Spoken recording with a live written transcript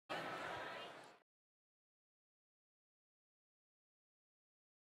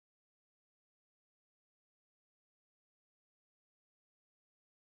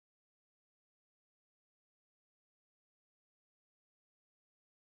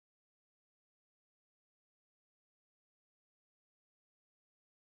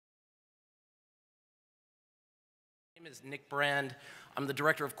My name is Nick Brand. I'm the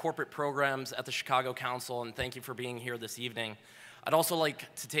Director of Corporate Programs at the Chicago Council, and thank you for being here this evening. I'd also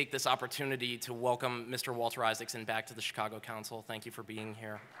like to take this opportunity to welcome Mr. Walter Isaacson back to the Chicago Council. Thank you for being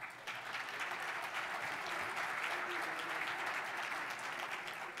here.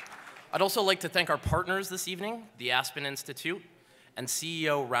 I'd also like to thank our partners this evening, the Aspen Institute and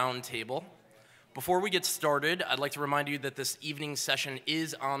CEO Roundtable. Before we get started, I'd like to remind you that this evening's session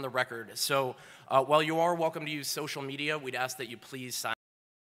is on the record. So while you are welcome to use social media, we'd ask that you please sign.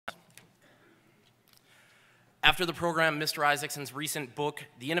 After the program, Mr. Isaacson's recent book,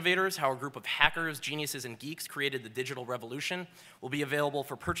 The Innovators, How a Group of Hackers, Geniuses, and Geeks Created the Digital Revolution, will be available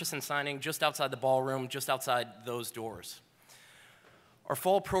for purchase and signing just outside the ballroom, just outside those doors. Our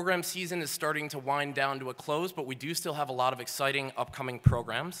fall program season is starting to wind down to a close, but we do still have a lot of exciting upcoming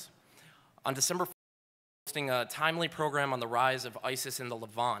programs. On December 4th, we're hosting a timely program on the rise of ISIS in the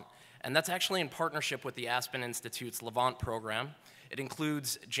Levant, and that's actually in partnership with the Aspen Institute's Levant program. It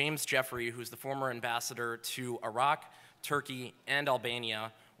includes James Jeffrey, who's the former ambassador to Iraq, Turkey, and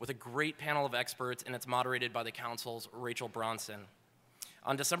Albania, with a great panel of experts, and it's moderated by the Council's Rachel Bronson.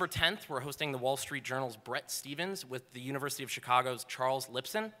 On December 10th, we're hosting the Wall Street Journal's Brett Stevens with the University of Chicago's Charles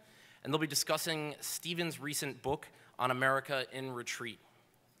Lipson, and they'll be discussing Stevens' recent book on America in Retreat.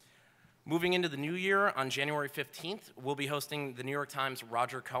 Moving into the new year, on January 15th, we'll be hosting the New York Times'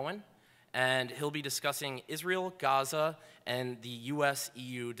 Roger Cohen, and he'll be discussing Israel, Gaza, and the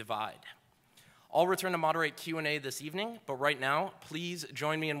US-EU divide. I'll return to moderate Q&A this evening, but right now, please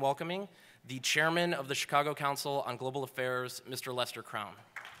join me in welcoming the Chairman of the Chicago Council on Global Affairs, Mr. Lester Crown.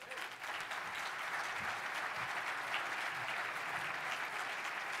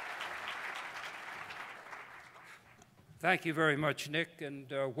 Thank you very much, Nick, and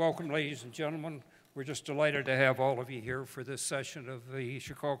welcome, ladies and gentlemen. We're just delighted to have all of you here for this session of the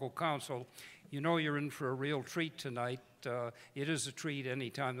Chicago Council. You know you're in for a real treat tonight. It is a treat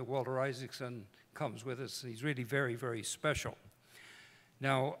anytime that Walter Isaacson comes with us. He's really very, very special.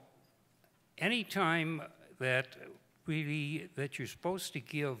 Now, anytime that you're supposed to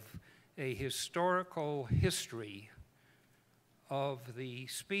give a historical history of the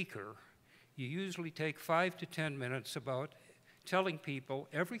speaker, you usually take 5 to 10 minutes about telling people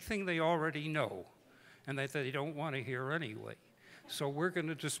everything they already know and that they don't want to hear anyway. So we're going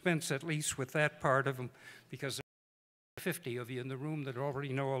to dispense at least with that part of him because there are 50 of you in the room that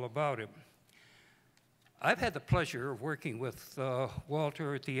already know all about him. I've had the pleasure of working with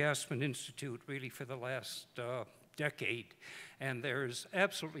Walter at the Aspen Institute really for the last decade, and there's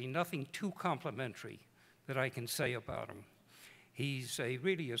absolutely nothing too complimentary that I can say about him. He's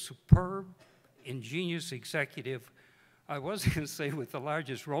really a superb, ingenious executive. I was going to say with the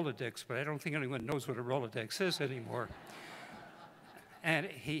largest Rolodex, but I don't think anyone knows what a Rolodex is anymore. And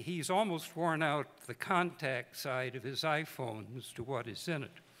he's almost worn out the contact side of his iPhone as to what is in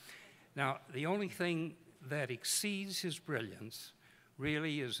it. Now, the only thing that exceeds his brilliance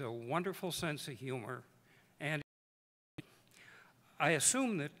really is a wonderful sense of humor. And I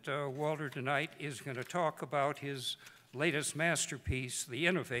assume that Walter tonight is going to talk about his latest masterpiece, The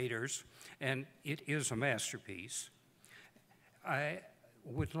Innovators, and it is a masterpiece. I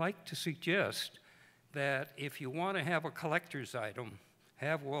would like to suggest that if you want to have a collector's item,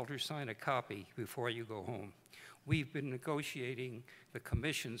 have Walter sign a copy before you go home. We've been negotiating the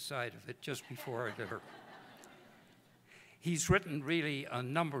commission side of it just before I dinner. He's written really a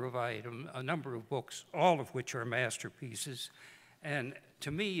number of books, all of which are masterpieces. And to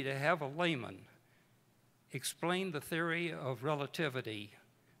me, to have a layman explain the theory of relativity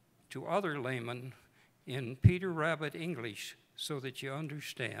to other laymen in Peter Rabbit English so that you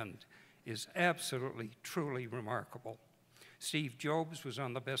understand is absolutely, truly remarkable. Steve Jobs was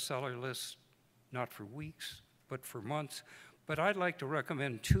on the bestseller list, not for weeks, but for months. But I'd like to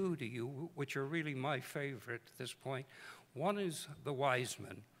recommend two to you, which are really my favorite at this point. One is The Wise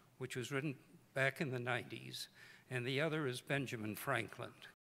Men, which was written back in the 90s, and the other is Benjamin Franklin.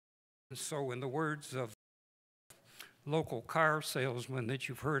 And so in the words of local car salesman that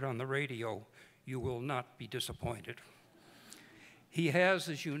you've heard on the radio, you will not be disappointed. He has,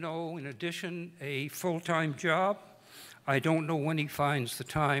 as you know, in addition, a full-time job. I don't know when he finds the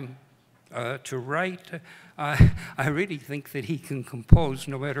time to write. I really think that he can compose,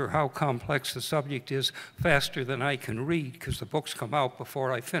 no matter how complex the subject is, faster than I can read, because the books come out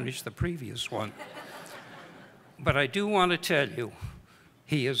before I finish the previous one. But I do want to tell you,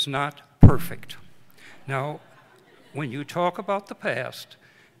 he is not perfect. Now, when you talk about the past,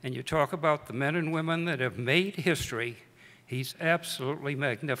 and you talk about the men and women that have made history, he's absolutely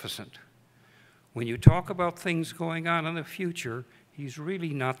magnificent. When you talk about things going on in the future, he's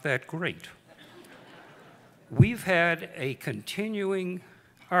really not that great. we've had a continuing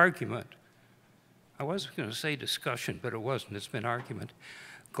argument. I wasn't going to say discussion, but it wasn't. It's been argument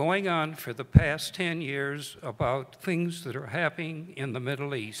going on for the past 10 years about things that are happening in the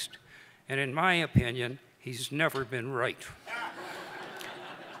Middle East. And in my opinion, he's never been right.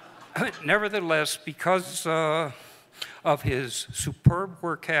 Nevertheless, because of his superb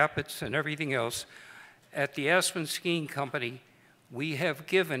work habits and everything else, at the Aspen Skiing Company, we have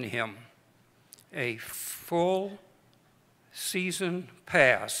given him a full season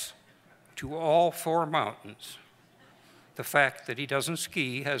pass to all 4 mountains. The fact that he doesn't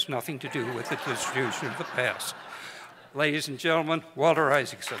ski has nothing to do with the distribution of the pass. Ladies and gentlemen, Walter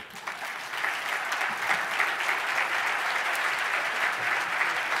Isaacson.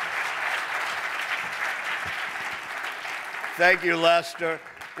 Thank you, Lester.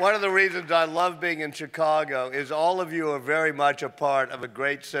 One of the reasons I love being in Chicago is all of you are very much a part of a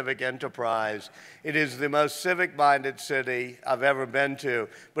great civic enterprise. It is the most civic-minded city I've ever been to.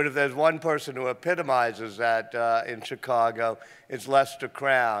 But if there's one person who epitomizes that in Chicago, it's Lester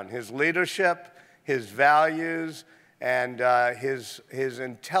Crown. His leadership, his values, and his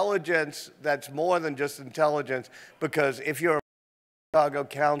intelligence that's more than just intelligence, because if you're Chicago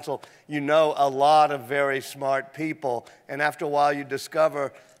Council, you know a lot of very smart people, and after a while you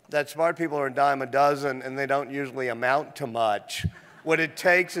discover that smart people are a dime a dozen and they don't usually amount to much. What it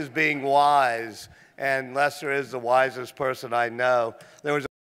takes is being wise, and Lester is the wisest person I know. There was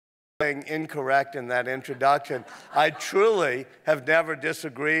something incorrect in that introduction. I truly have never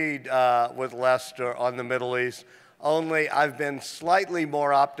disagreed with Lester on the Middle East, only I've been slightly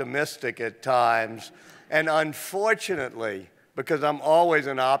more optimistic at times, and unfortunately, because I'm always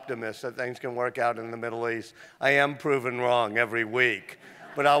an optimist that things can work out in the Middle East, I am proven wrong every week.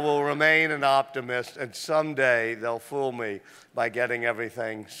 But I will remain an optimist, and someday they'll fool me by getting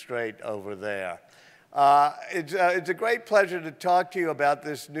everything straight over there. It's a great pleasure to talk to you about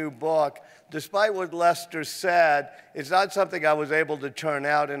this new book. Despite what Lester said, it's not something I was able to churn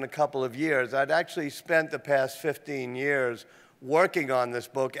out in a couple of years. I'd actually spent the past 15 years working on this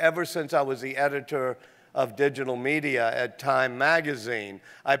book ever since I was the editor of digital media at Time magazine.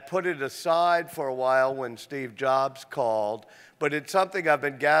 I put it aside for a while when Steve Jobs called, but it's something I've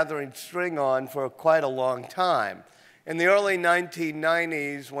been gathering string on for quite a long time. In the early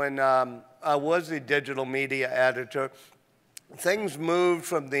 1990s, when I was the digital media editor, things moved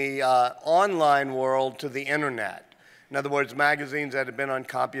from the online world to the internet. In other words, magazines that had been on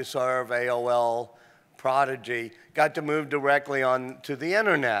CompuServe, AOL, Prodigy, got to move directly on to the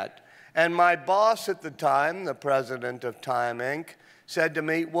internet. And my boss at the time, the president of Time Inc., said to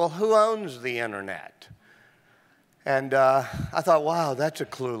me, well, who owns the internet? And I thought, wow, that's a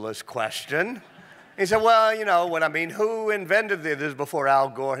clueless question. He said, well, you know what I mean, who invented it? This is before Al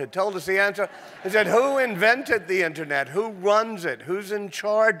Gore had told us the answer. He said, who invented the internet? Who runs it? Who's in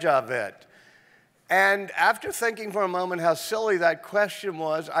charge of it? And after thinking for a moment how silly that question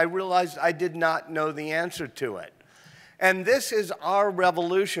was, I realized I did not know the answer to it. And this is our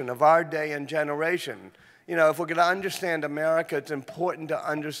revolution of our day and generation. You know, if we're going to understand America, it's important to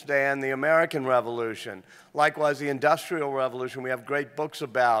understand the American Revolution. Likewise, the Industrial Revolution we have great books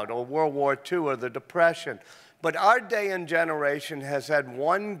about, or World War II, or the Depression. But our day and generation has had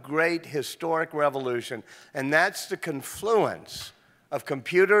one great historic revolution, and that's the confluence of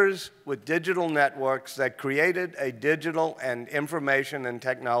computers with digital networks that created a digital and information and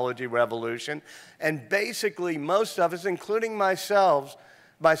technology revolution. And basically, most of us, including myself,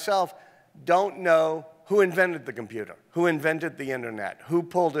 don't know who invented the computer, who invented the internet, who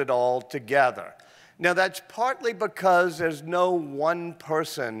pulled it all together. Now, that's partly because there's no one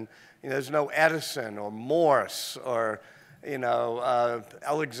person, there's no Edison or Morse or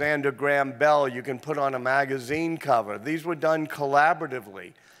Alexander Graham Bell you can put on a magazine cover. These were done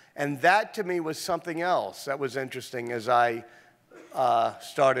collaboratively. And that, to me, was something else that was interesting as I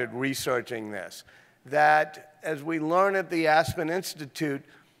started researching this. That, as we learn at the Aspen Institute,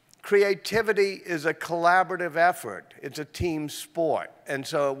 creativity is a collaborative effort. It's a team sport. And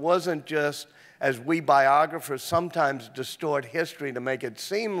so it wasn't just, as we biographers sometimes distort history to make it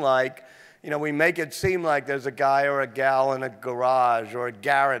seem like, we make it seem like there's a guy or a gal in a garage or a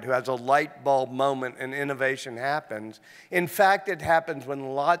garret who has a light bulb moment and innovation happens. In fact, it happens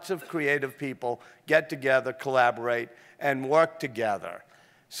when lots of creative people get together, collaborate, and work together.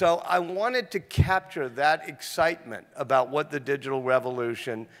 So I wanted to capture that excitement about what the digital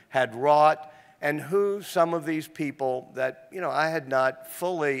revolution had wrought and who some of these people that I had not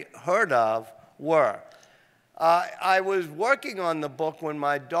fully heard of were. I was working on the book when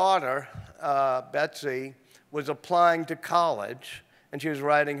my daughter, Betsy, was applying to college, and she was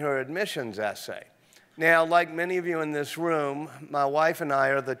writing her admissions essay. Now, like many of you in this room, my wife and I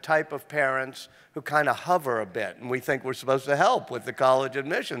are the type of parents who kind of hover a bit, and we think we're supposed to help with the college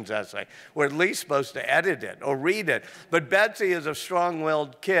admissions essay. We're at least supposed to edit it or read it. But Betsy is a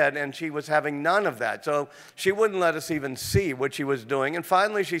strong-willed kid, and she was having none of that. So she wouldn't let us even see what she was doing. And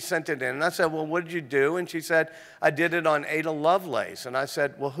finally, she sent it in. And I said, well, what did you do? And she said, I did it on Ada Lovelace. And I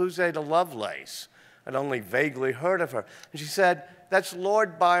said, well, who's Ada Lovelace? I'd only vaguely heard of her. And she said, that's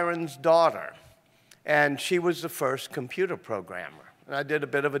Lord Byron's daughter. And she was the first computer programmer. And I did a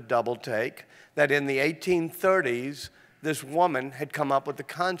bit of a double take, that in the 1830s, this woman had come up with the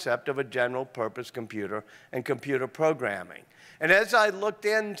concept of a general-purpose computer and computer programming. And as I looked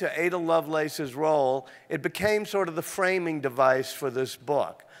into Ada Lovelace's role, it became sort of the framing device for this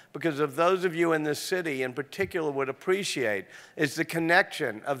book. Because of those of you in this city in particular would appreciate is the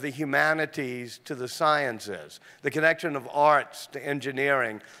connection of the humanities to the sciences, the connection of arts to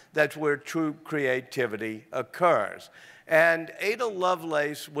engineering. That's where true creativity occurs. And Ada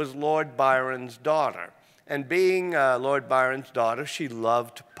Lovelace was Lord Byron's daughter. And being Lord Byron's daughter, she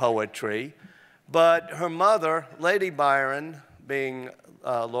loved poetry. But her mother, Lady Byron, being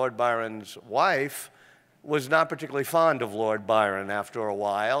Lord Byron's wife, was not particularly fond of Lord Byron after a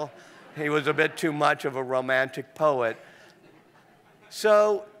while. He was a bit too much of a romantic poet.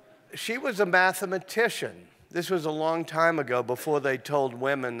 So she was a mathematician. This was a long time ago, before they told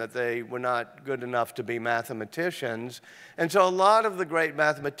women that they were not good enough to be mathematicians. And so a lot of the great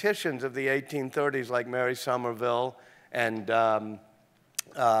mathematicians of the 1830s, like Mary Somerville and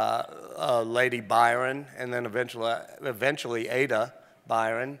Lady Byron, and then eventually Ada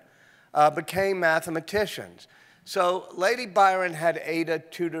Byron, became mathematicians. So Lady Byron had Ada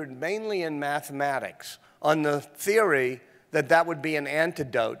tutored mainly in mathematics on the theory that that would be an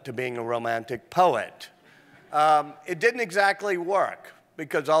antidote to being a romantic poet. It didn't exactly work,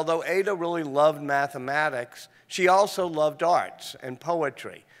 because although Ada really loved mathematics, she also loved arts and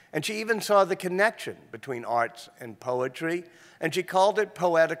poetry. And she even saw the connection between arts and poetry, and she called it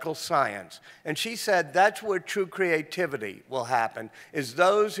poetical science. And she said that's where true creativity will happen, is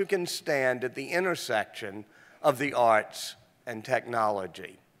those who can stand at the intersection of the arts and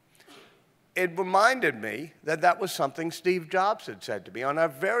technology. It reminded me that that was something Steve Jobs had said to me on our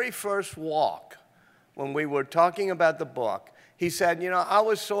very first walk. When we were talking about the book, he said, you know, I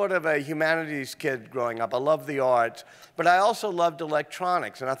was sort of a humanities kid growing up. I loved the arts, but I also loved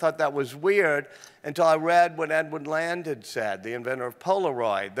electronics, and I thought that was weird until I read what Edward Land had said, the inventor of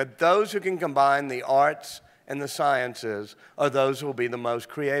Polaroid, that those who can combine the arts and the sciences are those who will be the most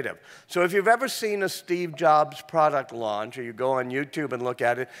creative. So if you've ever seen a Steve Jobs product launch, or you go on YouTube and look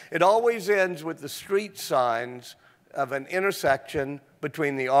at it, it always ends with the street signs of an intersection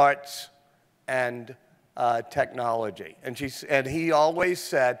between the arts and technology. And he always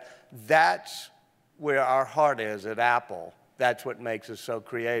said, that's where our heart is at Apple. That's what makes us so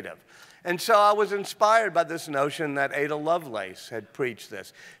creative. And so I was inspired by this notion that Ada Lovelace had preached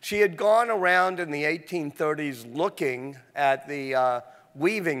this. She had gone around in the 1830s looking at the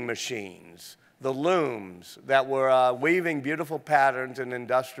weaving machines, the looms that were weaving beautiful patterns in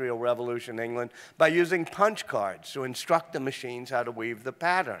Industrial Revolution England by using punch cards to instruct the machines how to weave the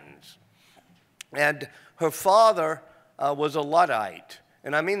patterns. And her father was a Luddite,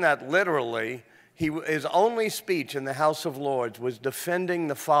 and I mean that literally. His only speech in the House of Lords was defending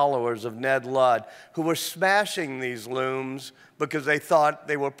the followers of Ned Ludd, who were smashing these looms because they thought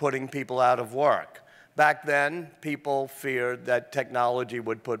they were putting people out of work. Back then, people feared that technology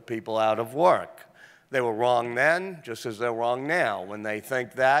would put people out of work. They were wrong then, just as they're wrong now when they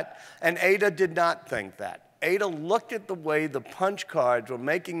think that. And Ada did not think that. Ada looked at the way the punch cards were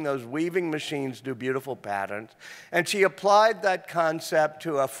making those weaving machines do beautiful patterns, and she applied that concept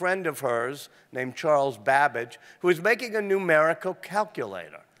to a friend of hers named Charles Babbage, who was making a numerical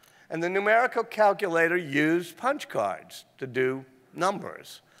calculator. And the numerical calculator used punch cards to do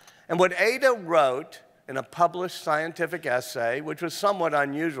numbers. And what Ada wrote in a published scientific essay, which was somewhat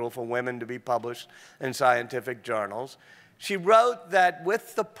unusual for women to be published in scientific journals, she wrote that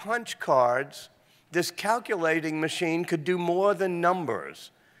with the punch cards, this calculating machine could do more than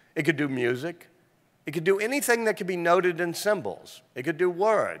numbers. It could do music. It could do anything that could be noted in symbols. It could do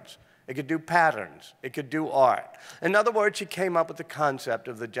words. It could do patterns. It could do art. In other words, she came up with the concept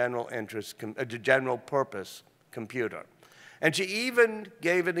of the general purpose computer. And she even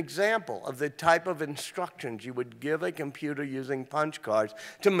gave an example of the type of instructions you would give a computer using punch cards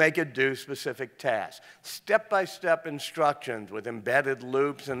to make it do specific tasks. Step-by-step instructions with embedded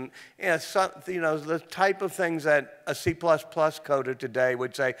loops and the type of things that a C++ coder today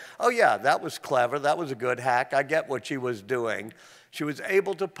would say, oh yeah, that was clever, that was a good hack, I get what she was doing. She was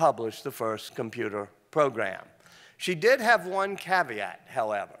able to publish the first computer program. She did have one caveat,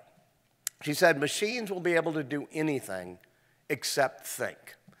 however. She said machines will be able to do anything except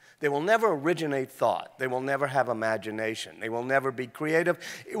think. They will never originate thought. They will never have imagination. They will never be creative.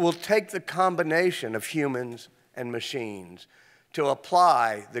 It will take the combination of humans and machines to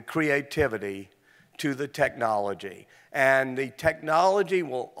apply the creativity to the technology. And the technology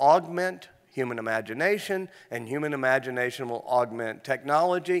will augment human imagination, and human imagination will augment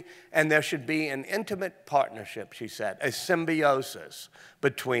technology, and there should be an intimate partnership, she said, a symbiosis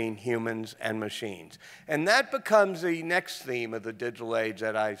between humans and machines. And that becomes the next theme of the digital age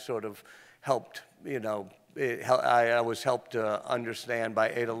that I sort of helped, I was helped to understand by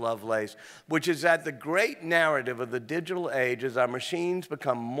Ada Lovelace, which is that the great narrative of the digital age is our machines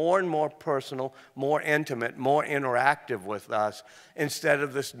become more and more personal, more intimate, more interactive with us, instead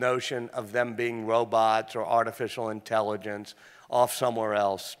of this notion of them being robots or artificial intelligence off somewhere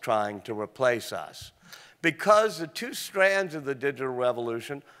else trying to replace us. Because the two strands of the digital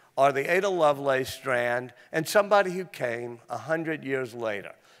revolution are the Ada Lovelace strand and somebody who came 100 years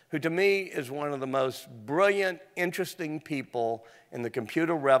later, who to me is one of the most brilliant, interesting people in the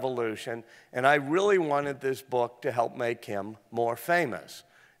computer revolution, and I really wanted this book to help make him more famous.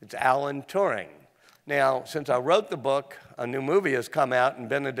 It's Alan Turing. Now, since I wrote the book, a new movie has come out, and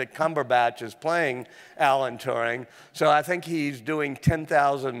Benedict Cumberbatch is playing Alan Turing, so I think he's doing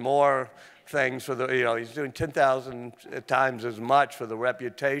 10,000 more things for the, he's doing 10,000 times as much for the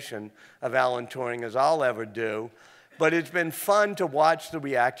reputation of Alan Turing as I'll ever do. But it's been fun to watch the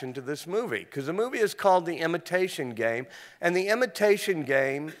reaction to this movie, because the movie is called The Imitation Game, and The Imitation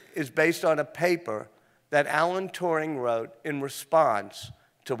Game is based on a paper that Alan Turing wrote in response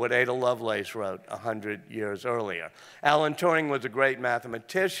to what Ada Lovelace wrote 100 years earlier. Alan Turing was a great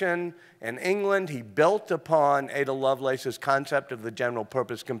mathematician in England. He built upon Ada Lovelace's concept of the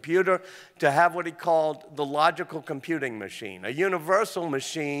general-purpose computer to have what he called the logical computing machine, a universal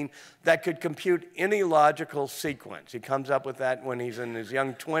machine that could compute any logical sequence. He comes up with that when he's in his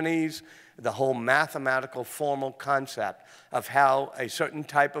young 20s, the whole mathematical formal concept of how a certain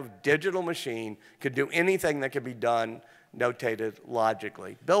type of digital machine could do anything that could be done notated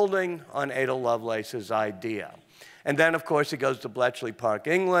logically, building on Ada Lovelace's idea. And then, of course, he goes to Bletchley Park,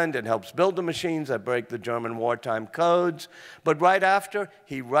 England, and helps build the machines that break the German wartime codes. But right after,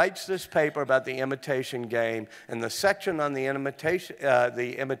 he writes this paper about the imitation game, and the section on the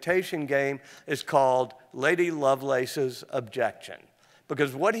imitation game is called Lady Lovelace's Objection.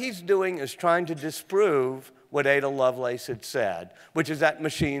 Because what he's doing is trying to disprove what Ada Lovelace had said, which is that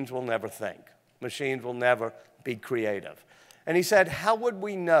machines will never think. Machines will never be creative. And he said, how would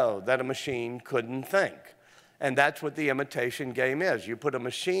we know that a machine couldn't think? And that's what the imitation game is. You put a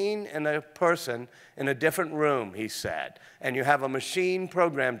machine and a person in a different room, he said, and you have a machine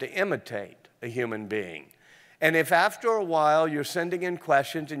programmed to imitate a human being. And if after a while you're sending in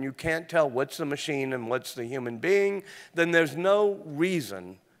questions and you can't tell what's the machine and what's the human being, then there's no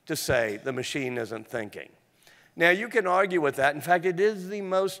reason to say the machine isn't thinking. Now, you can argue with that. In fact, it is the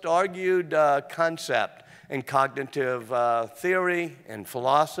most argued concept in cognitive theory and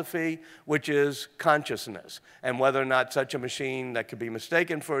philosophy, which is consciousness, and whether or not such a machine that could be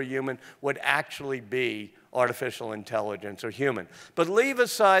mistaken for a human would actually be artificial intelligence or human. But leave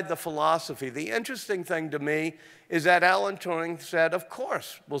aside the philosophy. The interesting thing to me is that Alan Turing said, of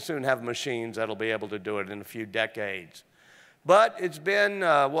course, we'll soon have machines that'll be able to do it in a few decades. But it's been,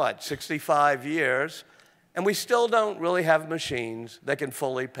 65 years, and we still don't really have machines that can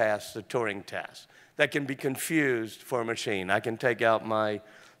fully pass the Turing test, that can be confused for a machine. I can take out my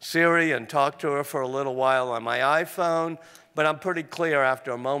Siri and talk to her for a little while on my iPhone, but I'm pretty clear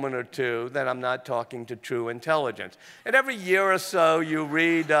after a moment or two that I'm not talking to true intelligence. And every year or so you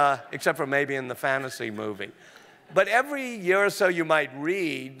read, except for maybe in the fantasy movie, but every year or so you might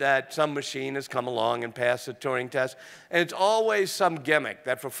read that some machine has come along and passed the Turing test, and it's always some gimmick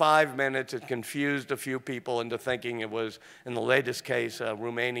that for 5 minutes it confused a few people into thinking it was, in the latest case, a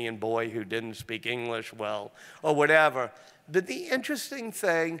Romanian boy who didn't speak English well, or whatever. But the interesting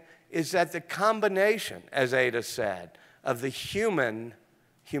thing is that the combination, as Ada said, of the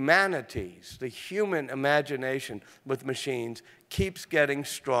humanities, the human imagination with machines keeps getting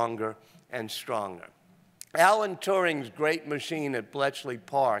stronger and stronger. Alan Turing's great machine at Bletchley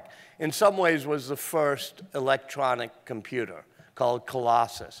Park in some ways was the first electronic computer called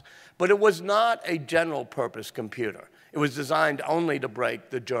Colossus. But it was not a general-purpose computer. It was designed only to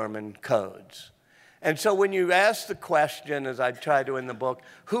break the German codes. And so when you ask the question, as I try to in the book,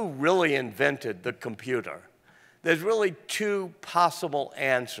 who really invented the computer? There's really two possible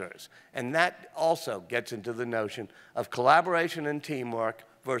answers. And that also gets into the notion of collaboration and teamwork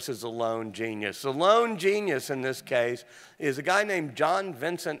versus a lone genius. The lone genius in this case is a guy named John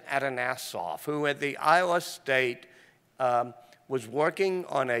Vincent Atanasoff, who at the Iowa State was working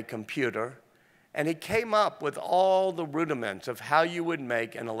on a computer, and he came up with all the rudiments of how you would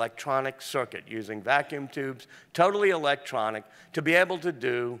make an electronic circuit using vacuum tubes, totally electronic, to be able to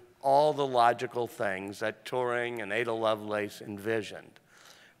do all the logical things that Turing and Ada Lovelace envisioned.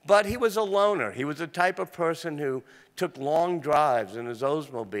 But he was a loner. He was the type of person who took long drives in his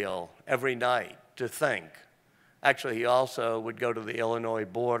Oldsmobile every night to think. Actually, he also would go to the Illinois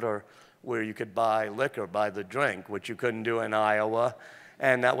border where you could buy liquor by the drink, which you couldn't do in Iowa,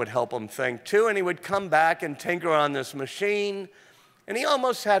 and that would help him think too. And he would come back and tinker on this machine, and he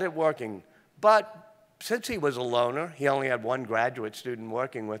almost had it working. But since he was a loner, he only had one graduate student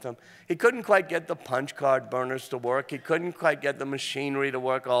working with him, he couldn't quite get the punch card burners to work. He couldn't quite get the machinery to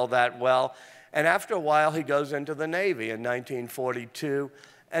work all that well. And after a while, he goes into the Navy in 1942,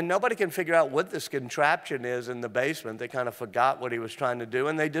 and nobody can figure out what this contraption is in the basement. They kind of forgot what he was trying to do,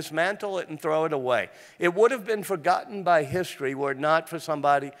 and they dismantle it and throw it away. It would have been forgotten by history were it not for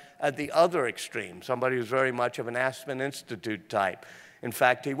somebody at the other extreme, somebody who's very much of an Aspen Institute type. In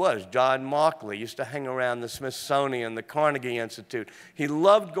fact, he was. John Mauchly used to hang around the Smithsonian, the Carnegie Institute. He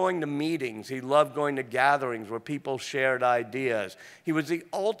loved going to meetings. He loved going to gatherings where people shared ideas. He was the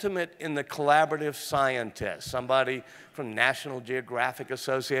ultimate in the collaborative scientist, somebody from National Geographic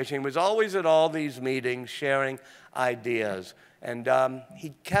Association. He was always at all these meetings sharing ideas. And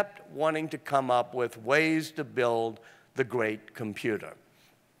he kept wanting to come up with ways to build the great computer.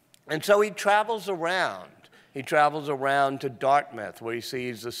 And so he travels around. He travels around to Dartmouth, where he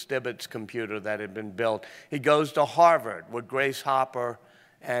sees the Stibitz computer that had been built. He goes to Harvard, where Grace Hopper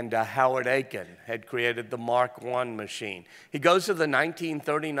and Howard Aiken had created the Mark I machine. He goes to the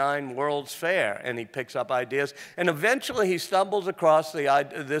 1939 World's Fair, and he picks up ideas. And eventually, he stumbles across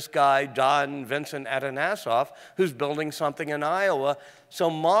this guy, John Vincent Atanasoff, who's building something in Iowa. So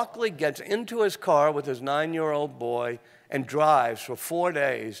Mauchly gets into his car with his 9-year-old boy and drives for 4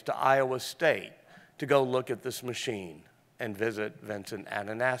 days to Iowa State to go look at this machine and visit Vincent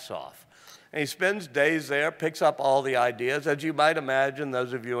Atanasoff. And he spends days there, picks up all the ideas. As you might imagine,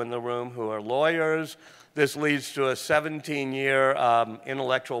 those of you in the room who are lawyers, this leads to a 17-year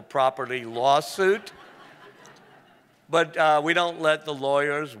intellectual property lawsuit. But we don't let the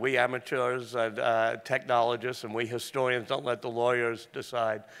lawyers, we amateurs, technologists, and we historians don't let the lawyers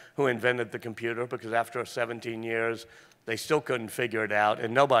decide who invented the computer, because after 17 years, they still couldn't figure it out,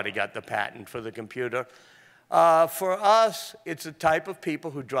 and nobody got the patent for the computer. For us, it's a type of people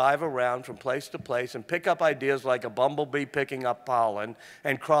who drive around from place to place and pick up ideas like a bumblebee picking up pollen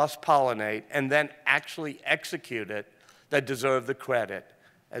and cross-pollinate and then actually execute it that deserve the credit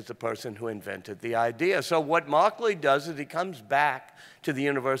as the person who invented the idea. So what Mauchly does is he comes back to the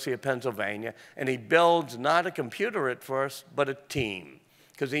University of Pennsylvania and he builds not a computer at first, but a team,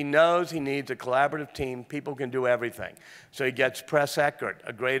 because he knows he needs a collaborative team. People can do everything. So he gets Press Eckert,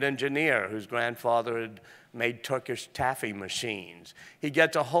 a great engineer whose grandfather had made Turkish taffy machines. He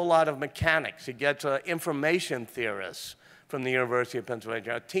gets a whole lot of mechanics. He gets information theorists from the University of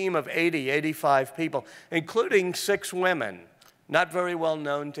Pennsylvania, a team of 80, 85 people, including 6 women, not very well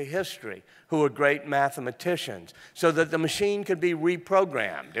known to history, who were great mathematicians, so that the machine could be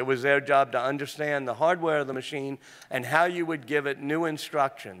reprogrammed. It was their job to understand the hardware of the machine and how you would give it new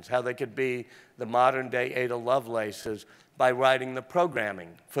instructions, how they could be the modern-day Ada Lovelaces by writing the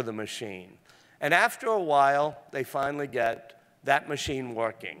programming for the machine. And after a while, they finally get that machine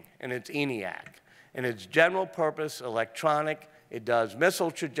working, and it's ENIAC. And it's general purpose, electronic. It does missile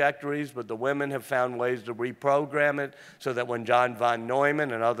trajectories, but the women have found ways to reprogram it so that when John von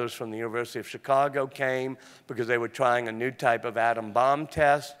Neumann and others from the University of Chicago came, because they were trying a new type of atom bomb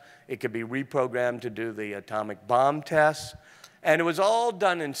test, it could be reprogrammed to do the atomic bomb tests. And it was all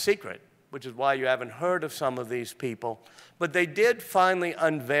done in secret, which is why you haven't heard of some of these people. But they did finally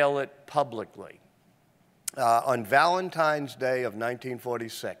unveil it publicly. On Valentine's Day of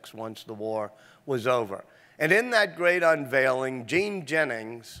 1946, once the war was over. And in that great unveiling, Jean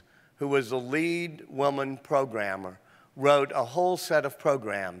Jennings, who was the lead woman programmer, wrote a whole set of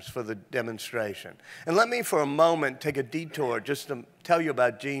programs for the demonstration. And let me for a moment take a detour just to tell you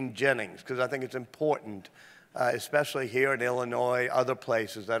about Jean Jennings, because I think it's important, especially here in Illinois, other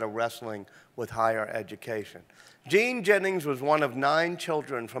places that are wrestling with higher education. Jean Jennings was one of 9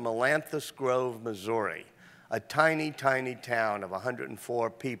 children from Alanthus Grove, Missouri, a tiny, tiny town of 104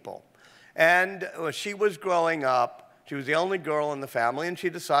 people. And she was growing up. She was the only girl in the family, and she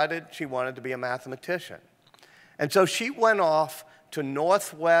decided she wanted to be a mathematician. And so she went off to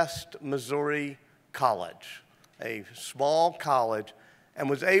Northwest Missouri College, a small college, and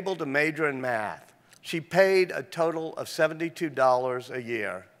was able to major in math. She paid a total of $72 a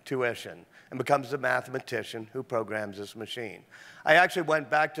year tuition and becomes the mathematician who programs this machine. I actually went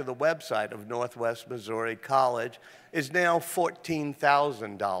back to the website of Northwest Missouri College. It's now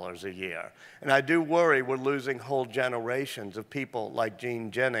 $14,000 a year. And I do worry we're losing whole generations of people like Jean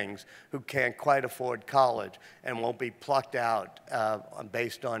Jennings who can't quite afford college and won't be plucked out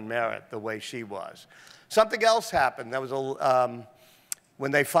based on merit the way she was. Something else happened. That was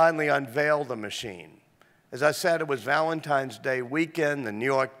when they finally unveiled the machine. As I said, it was Valentine's Day weekend. The New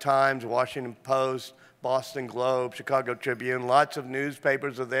York Times, Washington Post, Boston Globe, Chicago Tribune, lots of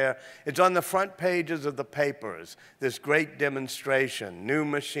newspapers are there. It's on the front pages of the papers, this great demonstration, new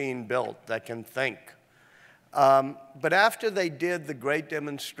machine built that can think. But after they did the great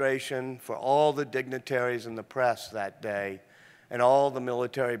demonstration for all the dignitaries in the press that day, and all the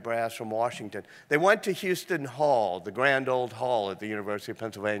military brass from Washington, they went to Houston Hall, the grand old hall at the University of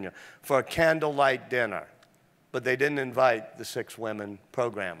Pennsylvania, for a candlelight dinner. But they didn't invite the 6 women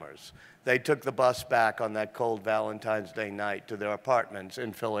programmers. They took the bus back on that cold Valentine's Day night to their apartments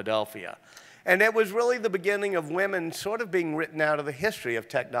in Philadelphia. And it was really the beginning of women sort of being written out of the history of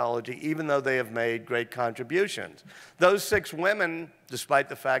technology, even though they have made great contributions. Those 6 women, despite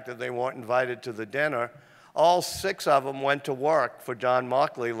the fact that they weren't invited to the dinner, all 6 of them went to work for John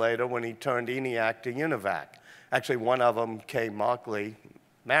Mauchly later when he turned ENIAC to UNIVAC. Actually, one of them, Kay Mauchly,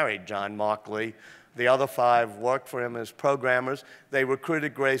 married John Mauchly. The other 5 worked for him as programmers. They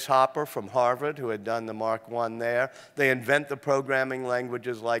recruited Grace Hopper from Harvard, who had done the Mark I there. They invent the programming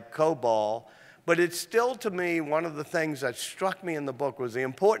languages like COBOL. But it's still, to me, one of the things that struck me in the book was the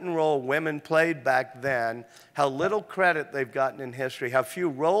important role women played back then, how little credit they've gotten in history, how few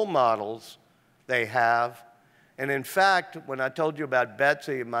role models they have. And in fact, when I told you about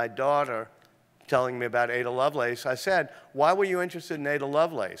Betsy and my daughter telling me about Ada Lovelace, I said, why were you interested in Ada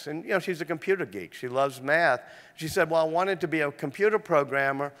Lovelace? And you know, she's a computer geek. She loves math. She said, well, I wanted to be a computer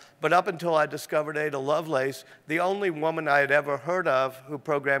programmer, but up until I discovered Ada Lovelace, the only woman I had ever heard of who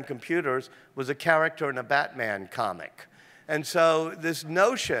programmed computers was a character in a Batman comic. And so this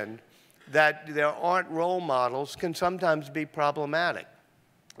notion that there aren't role models can sometimes be problematic.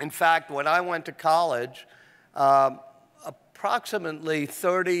 In fact, when I went to college, approximately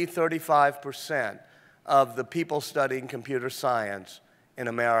 35% of the people studying computer science in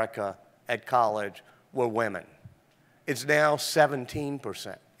America at college were women. It's now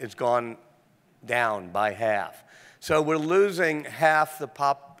 17%. It's gone down by half. So we're losing half the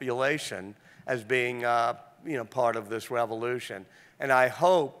population as being part of this revolution. And I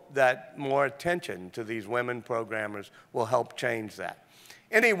hope that more attention to these women programmers will help change that.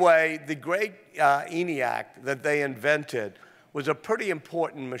 Anyway, the great ENIAC that they invented was a pretty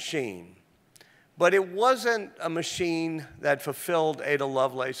important machine. But it wasn't a machine that fulfilled Ada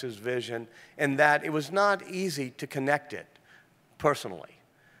Lovelace's vision in that it was not easy to connect it personally.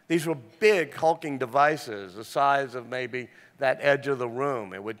 These were big, hulking devices, the size of maybe that edge of the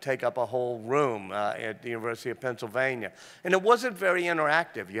room. It would take up a whole room at the University of Pennsylvania. And it wasn't very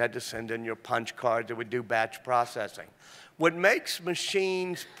interactive. You had to send in your punch cards. It would do batch processing. What makes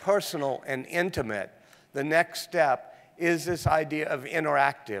machines personal and intimate, the next step, is this idea of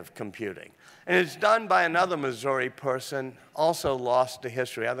interactive computing. And it's done by another Missouri person, also lost to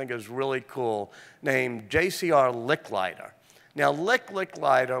history, I think is really cool, named J.C.R. Licklider. Now,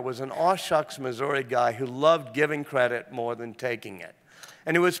 Licklider was an aw-shucks Missouri guy who loved giving credit more than taking it.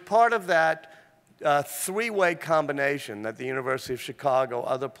 And he was part of that three-way combination that the University of Chicago,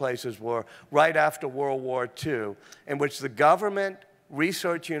 other places were, right after World War II, in which the government,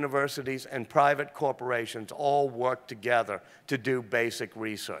 research universities, and private corporations all worked together to do basic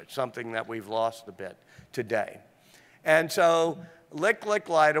research, something that we've lost a bit today. And so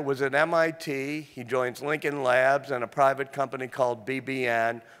Licklider was at MIT. He joins Lincoln Labs and a private company called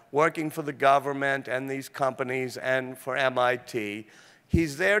BBN, working for the government and these companies and for MIT.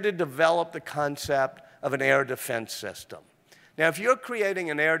 He's there to develop the concept of an air defense system. Now, if you're creating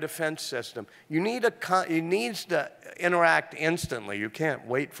an air defense system, it needs to interact instantly. You can't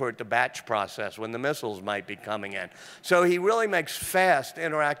wait for it to batch process when the missiles might be coming in. So he really makes fast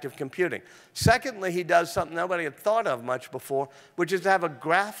interactive computing. Secondly, he does something nobody had thought of much before, which is to have a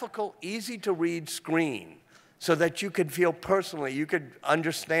graphical, easy-to-read screen so that you could feel personally, you could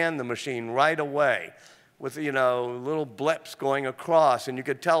understand the machine right away. with, you know, little blips going across, and you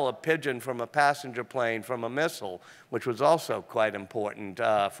could tell a pigeon from a passenger plane from a missile, which was also quite important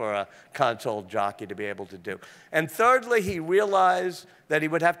for a console jockey to be able to do. And thirdly, he realized that he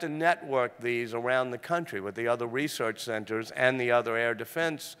would have to network these around the country with the other research centers and the other air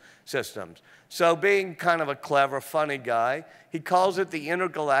defense systems. So being kind of a clever, funny guy, he calls it the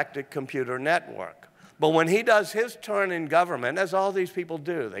Intergalactic Computer Network. But when he does his turn in government, as all these people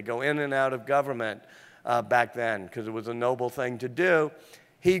do, they go in and out of government, back then, because it was a noble thing to do,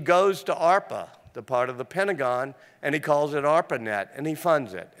 he goes to ARPA, the part of the Pentagon, and he calls it ARPANET, and he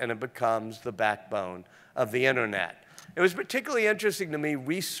funds it, and it becomes the backbone of the internet. It was particularly interesting to me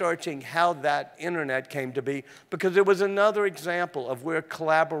researching how that internet came to be, because it was another example of where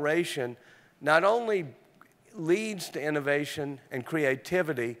collaboration not only leads to innovation and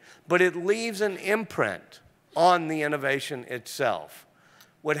creativity, but it leaves an imprint on the innovation itself.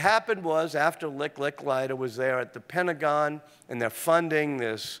 What happened was, after Lick Licklider was there at the Pentagon, and they're funding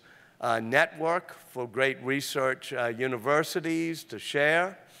this network for great research universities to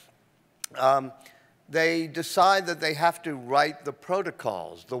share, they decide that they have to write the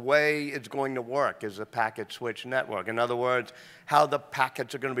protocols, the way it's going to work as a packet switch network. In other words, how the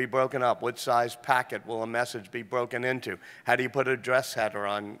packets are going to be broken up. What size packet will a message be broken into? How do you put an address header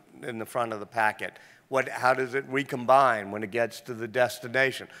on in the front of the packet? How does it recombine when it gets to the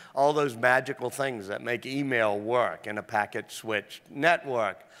destination? All those magical things that make email work in a packet switch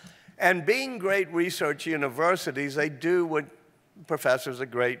network. And being great research universities, they do what professors at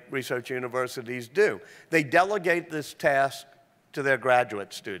great research universities do. They delegate this task to their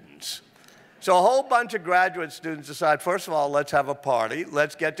graduate students. So a whole bunch of graduate students decide, first of all, let's have a party.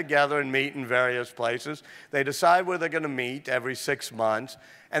 Let's get together and meet in various places. They decide where they're going to meet every 6 months,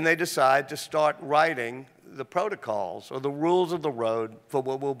 and they decide to start writing the protocols or the rules of the road for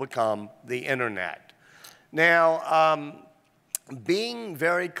what will become the internet. Now, being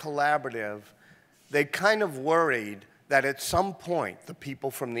very collaborative, they kind of worried that at some point the people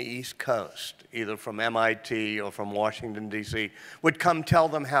from the East Coast, either from MIT or from Washington, D.C., would come tell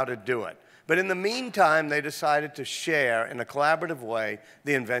them how to do it. But in the meantime, they decided to share in a collaborative way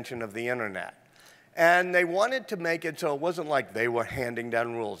the invention of the internet. And they wanted to make it so it wasn't like they were handing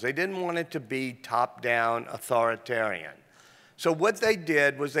down rules. They didn't want it to be top-down authoritarian. So what they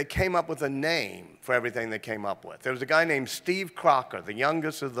did was they came up with a name for everything they came up with. There was a guy named Steve Crocker, the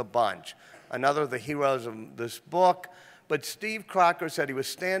youngest of the bunch, another of the heroes of this book. But Steve Crocker said he was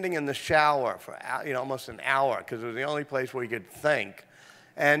standing in the shower for almost an hour, because it was the only place where he could think.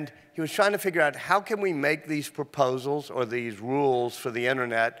 And he was trying to figure out, how can we make these proposals or these rules for the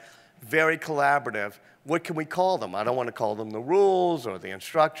internet very collaborative? What can we call them? I don't want to call them the rules or the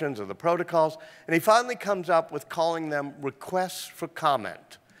instructions or the protocols. And he finally comes up with calling them requests for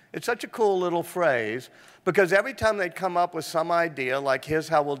comment. It's such a cool little phrase, because every time they'd come up with some idea, like here's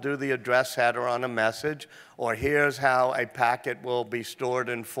how we'll do the address header on a message, or here's how a packet will be stored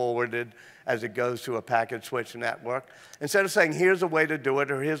and forwarded as it goes to a packet switch network, instead of saying here's a way to do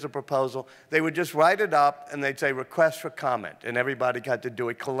it or here's a proposal, they would just write it up and they'd say request for comment, and everybody got to do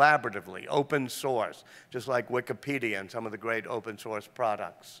it collaboratively, open source, just like Wikipedia and some of the great open source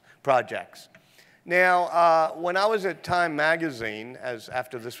projects. Now, when I was at Time magazine,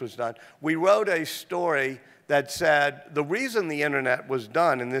 after this was done, we wrote a story that said the reason the internet was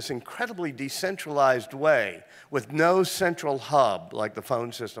done in this incredibly decentralized way, with no central hub like the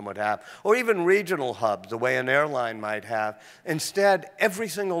phone system would have, or even regional hubs the way an airline might have. Instead, every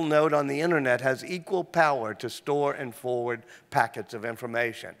single node on the internet has equal power to store and forward packets of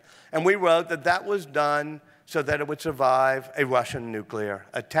information. And we wrote that that was done so that it would survive a Russian nuclear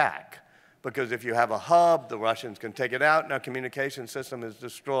attack. Because if you have a hub, the Russians can take it out and our communication system is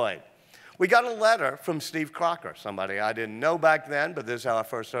destroyed. We got a letter from Steve Crocker, somebody I didn't know back then, but this is how I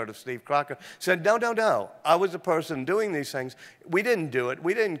first heard of Steve Crocker. Said, no, no, no, I was the person doing these things. We didn't do it.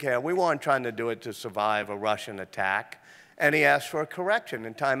 We didn't care. We weren't trying to do it to survive a Russian attack. And he asked for a correction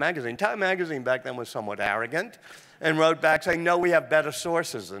in Time magazine. Time magazine back then was somewhat arrogant and wrote back saying, no, we have better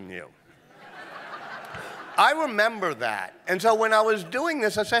sources than you. I remember that. And so when I was doing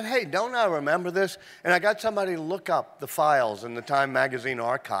this, I said, hey, don't I remember this? And I got somebody to look up the files in the Time magazine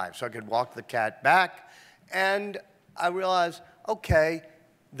archive so I could walk the cat back. And I realized, okay,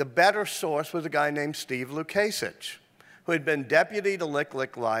 the better source was a guy named Steve Lukasich, who had been deputy to Lick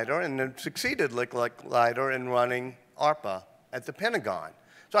Licklider and had succeeded Lick Licklider in running ARPA at the Pentagon.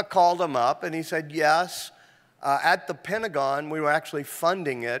 So I called him up, and he said, yes. At the Pentagon, we were actually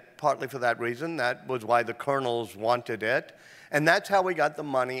funding it, partly for that reason. That was why the colonels wanted it. And that's how we got the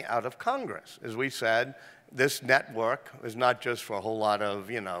money out of Congress. As we said, this network is not just for a whole lot of,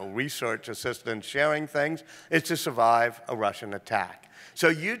 research assistants sharing things. It's to survive a Russian attack. So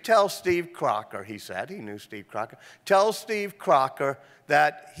you tell Steve Crocker, he said, he knew Steve Crocker, tell Steve Crocker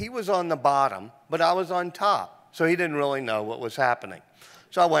that he was on the bottom, but I was on top. So he didn't really know what was happening.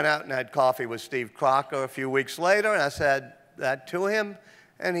 So I went out and had coffee with Steve Crocker a few weeks later, and I said that to him,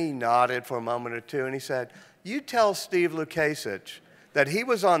 and he nodded for a moment or two, and he said, you tell Steve Lukasich that he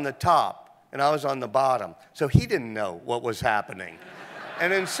was on the top, and I was on the bottom, so he didn't know what was happening.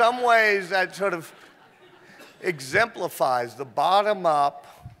 And in some ways, that sort of exemplifies the bottom-up,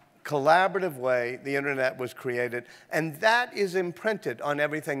 collaborative way the internet was created, and that is imprinted on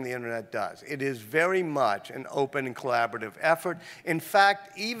everything the internet does. It is very much an open and collaborative effort. In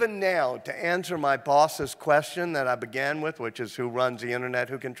fact, even now, to answer my boss's question that I began with, which is who runs the internet,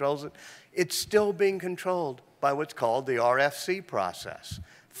 who controls it, it's still being controlled by what's called the RFC process.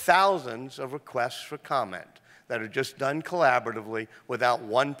 Thousands of requests for comment that are just done collaboratively without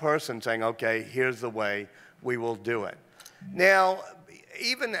one person saying, okay, here's the way we will do it. Now,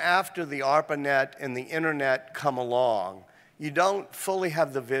 even after the ARPANET and the internet come along, you don't fully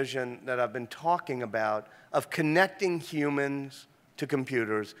have the vision that I've been talking about of connecting humans to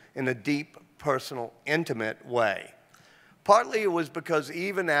computers in a deep, personal, intimate way. Partly it was because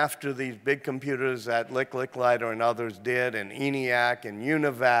even after these big computers that Licklider and others did, and ENIAC and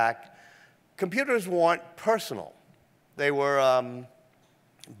UNIVAC, computers weren't personal. They were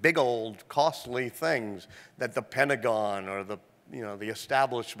big old costly things that the Pentagon or the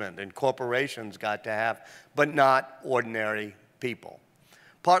establishment and corporations got to have, but not ordinary people.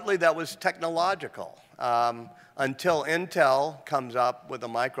 Partly that was technological. Until Intel comes up with a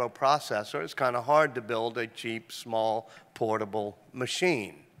microprocessor, it's kind of hard to build a cheap, small, portable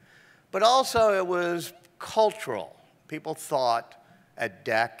machine. But also it was cultural. People thought at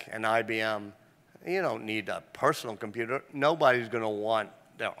DEC and IBM, you don't need a personal computer. Nobody's going to want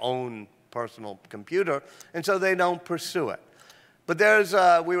their own personal computer, and so they don't pursue it. But there's,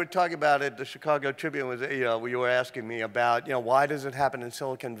 we were talking about it, the Chicago Tribune was, you were asking me about, why does it happen in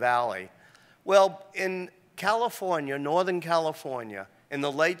Silicon Valley? Well, in California, Northern California, in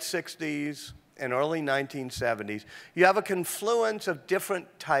the late 60s and early 1970s, you have a confluence of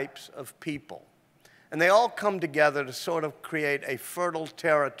different types of people. And they all come together to sort of create a fertile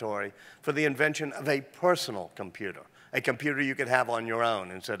territory for the invention of a personal computer, a computer you could have on your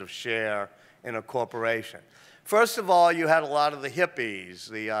own instead of share in a corporation. First of all, you had a lot of the hippies,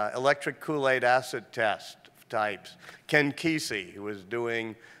 the electric Kool-Aid acid test types. Ken Kesey, who was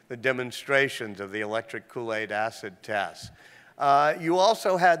doing the demonstrations of the electric Kool-Aid acid test. You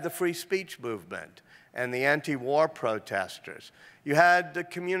also had the free speech movement and the anti-war protesters. You had the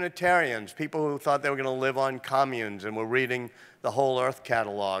communitarians, people who thought they were going to live on communes and were reading the Whole Earth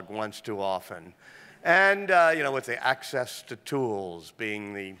catalog once too often. And, with the access to tools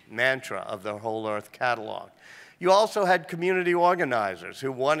being the mantra of the Whole Earth catalog. You also had community organizers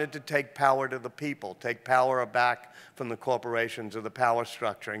who wanted to take power to the people, take power back from the corporations or the power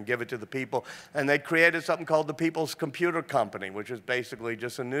structure and give it to the people. And they created something called the People's Computer Company, which was basically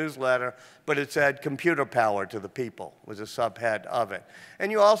just a newsletter, but it said computer power to the people was a subhead of it.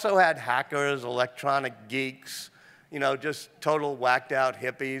 And you also had hackers, electronic geeks, just total whacked out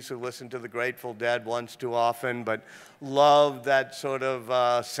hippies who listened to the Grateful Dead once too often, but loved that sort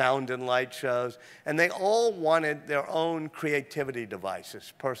of sound and light shows. And they all wanted their own creativity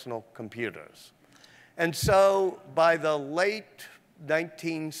devices, personal computers. And so by the late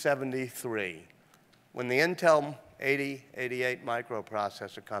 1973, when the Intel 8088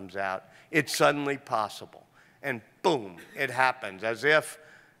 microprocessor comes out, it's suddenly possible. And boom, it happens, as if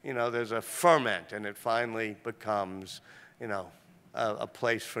there's a ferment, and it finally becomes, a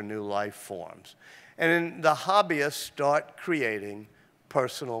place for new life forms. And then the hobbyists start creating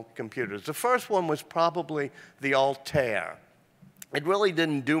personal computers. The first one was probably the Altair. It really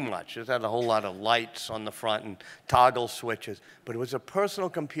didn't do much. It had a whole lot of lights on the front and toggle switches, but it was a personal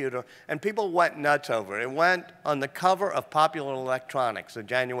computer, and people went nuts over it. It went on the cover of Popular Electronics, the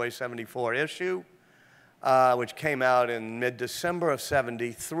January '74 issue, which came out in mid-December of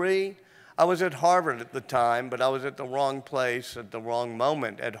 '73. I was at Harvard at the time, but I was at the wrong place at the wrong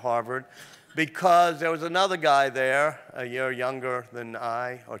moment at Harvard because there was another guy there, a year younger than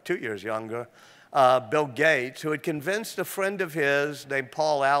I, or 2 years younger, Bill Gates, who had convinced a friend of his named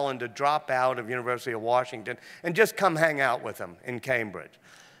Paul Allen to drop out of University of Washington and just come hang out with him in Cambridge.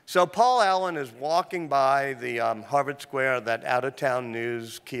 So Paul Allen is walking by the Harvard Square, that out-of-town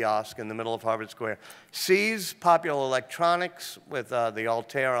news kiosk in the middle of Harvard Square, sees Popular Electronics with the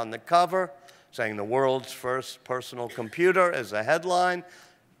Altair on the cover, saying the world's first personal computer as a headline,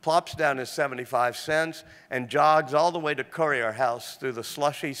 plops down his 75 cents, and jogs all the way to Courier House through the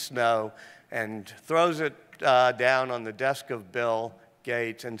slushy snow and throws it down on the desk of Bill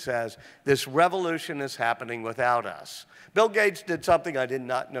Gates and says, "This revolution is happening without us." Bill Gates did something I did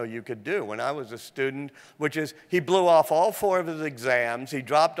not know you could do when I was a student, which is he blew off all 4 of his exams, he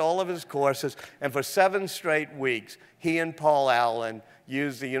dropped all of his courses, and for 7 straight weeks, he and Paul Allen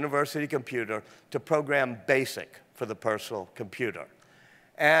used the university computer to program BASIC for the personal computer.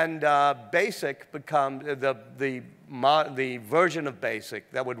 And BASIC becomes the version of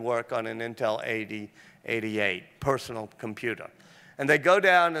BASIC that would work on an Intel 8088 personal computer. And they go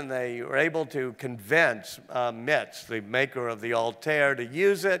down and they are able to convince MITS, the maker of the Altair, to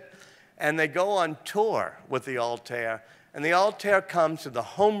use it. And they go on tour with the Altair. And the Altair comes to the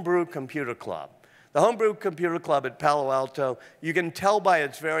Homebrew Computer Club. The Homebrew Computer Club at Palo Alto, you can tell by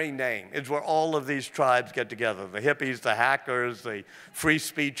its very name, is where all of these tribes get together. The hippies, the hackers, the free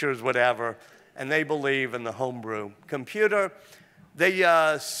speechers, whatever. And they believe in the homebrew computer. They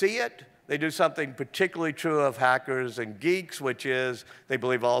see it. They do something particularly true of hackers and geeks, which is they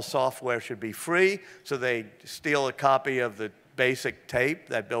believe all software should be free. So they steal a copy of the BASIC tape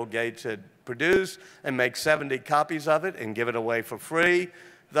that Bill Gates had produced and make 70 copies of it and give it away for free,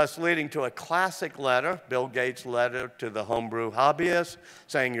 thus leading to a classic letter, Bill Gates' letter to the homebrew hobbyists,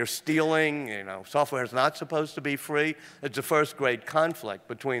 saying you're stealing, software is not supposed to be free. It's the first great conflict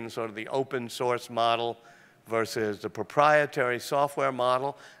between sort of the open source model versus the proprietary software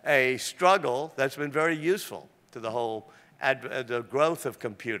model, a struggle that's been very useful to the whole the growth of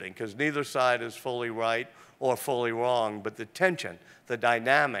computing, because neither side is fully right or fully wrong, but the tension, the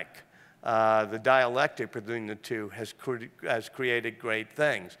dynamic, the dialectic between the two has created great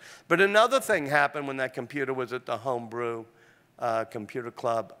things. But another thing happened when that computer was at the Homebrew Computer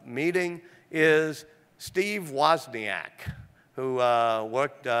Club meeting is Steve Wozniak, who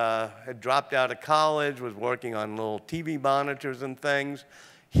had dropped out of college, was working on little TV monitors and things.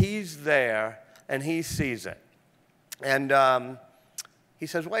 He's there, and he sees it. And he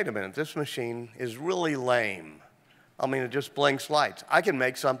says, wait a minute, this machine is really lame. I mean, it just blinks lights. I can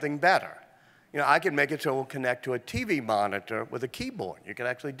make something better. I can make it so it will connect to a TV monitor with a keyboard. You can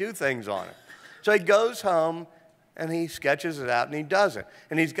actually do things on it. So he goes home, and he sketches it out, and he does it.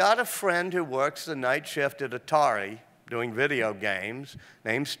 And he's got a friend who works the night shift at Atari, doing video games,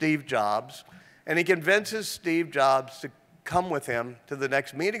 named Steve Jobs, and he convinces Steve Jobs to come with him to the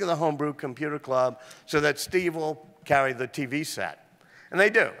next meeting of the Homebrew Computer Club so that Steve will carry the TV set. And they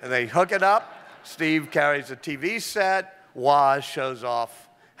do, and they hook it up. Steve carries the TV set. Woz shows off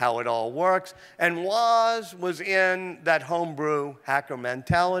how it all works, and Woz was in that homebrew hacker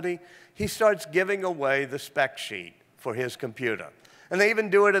mentality. He starts giving away the spec sheet for his computer. And they even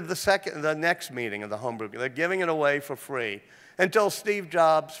do it at the next meeting of the homebrew. They're giving it away for free until Steve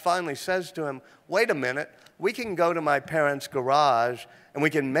Jobs finally says to him, wait a minute, we can go to my parents' garage and we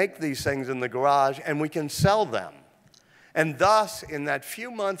can make these things in the garage and we can sell them. And thus, in that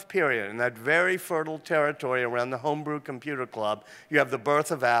few-month period, in that very fertile territory around the Homebrew Computer Club, you have the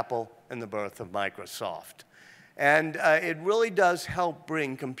birth of Apple and the birth of Microsoft. And it really does help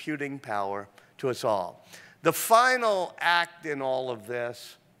bring computing power to us all. The final act in all of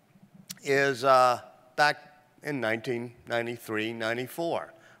this is back in 1993,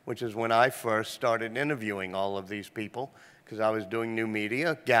 94, which is when I first started interviewing all of these people, because I was doing new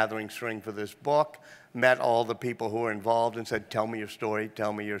media, gathering string for this book, met all the people who were involved and said, tell me your story,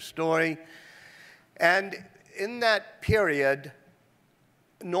 tell me your story. And in that period,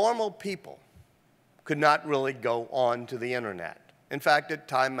 normal people could not really go on to the internet. In fact, at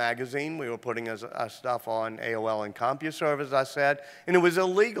Time Magazine, we were putting our stuff on AOL and CompuServe, as I said, and it was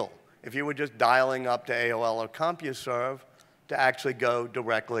illegal if you were just dialing up to AOL or CompuServe to actually go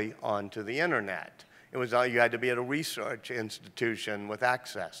directly onto the internet. It was you had to be at a research institution with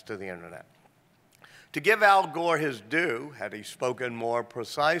access to the internet. To give Al Gore his due, had he spoken more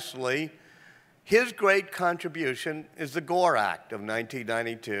precisely, his great contribution is the Gore Act of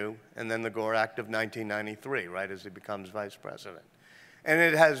 1992 and then the Gore Act of 1993, right as he becomes vice president. And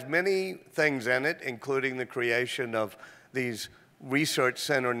it has many things in it, including the creation of these research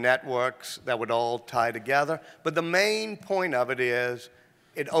center networks that would all tie together. But the main point of it is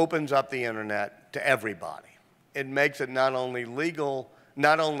it opens up the internet to everybody. It makes it not only legal,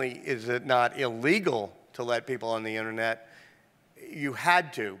 not only is it not illegal to let people on the internet, you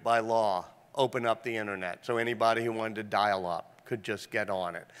had to, by law, open up the internet so anybody who wanted to dial up could just get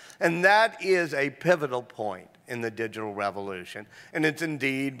on it. And that is a pivotal point in the digital revolution. And it's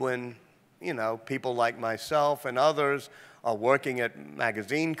indeed when, people like myself and others are working at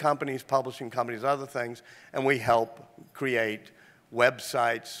magazine companies, publishing companies, other things, and we help create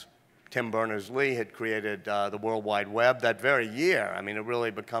websites. Tim Berners-Lee had created the World Wide Web that very year. I mean, it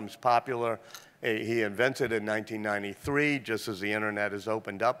really becomes popular. He invented it in 1993, just as the internet is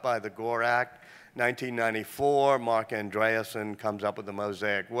opened up by the Gore Act. 1994, Mark Andreessen comes up with the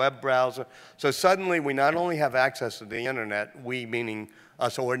Mosaic web browser. So suddenly, we not only have access to the internet, we meaning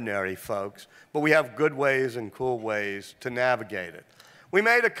us ordinary folks, but we have good ways and cool ways to navigate it. We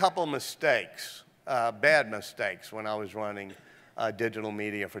made a couple mistakes, bad mistakes, when I was running digital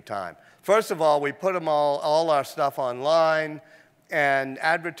media for Time. First of all, we put them all our stuff online, and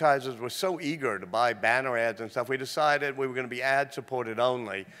advertisers were so eager to buy banner ads and stuff, we decided we were going to be ad-supported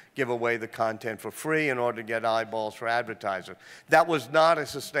only, give away the content for free in order to get eyeballs for advertisers. That was not a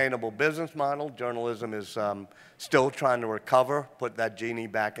sustainable business model. Journalism is still trying to recover, put that genie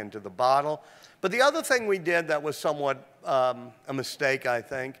back into the bottle. But the other thing we did that was somewhat a mistake, I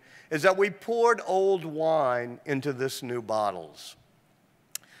think, is that we poured old wine into this new bottles.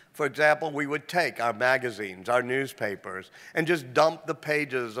 For example, we would take our magazines, our newspapers, and just dump the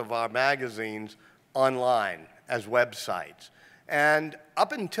pages of our magazines online as websites. And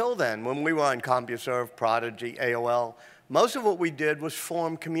up until then, when we were on CompuServe, Prodigy, AOL, most of what we did was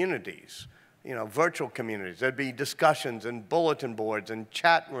form communities, virtual communities. There'd be discussions and bulletin boards and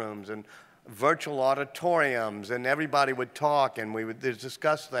chat rooms and virtual auditoriums, and everybody would talk and we would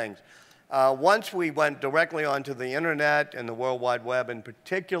discuss things. Once we went directly onto the internet and the World Wide Web in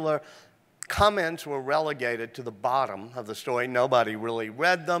particular, comments were relegated to the bottom of the story. Nobody really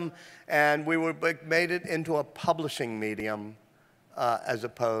read them, and we made it into a publishing medium as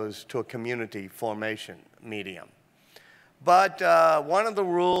opposed to a community formation medium. But one of the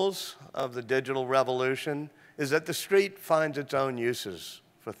rules of the digital revolution is that the street finds its own uses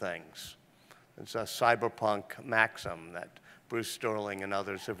for things. It's a cyberpunk maxim that Bruce Sterling and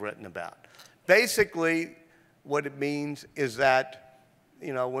others have written about. Basically, what it means is that,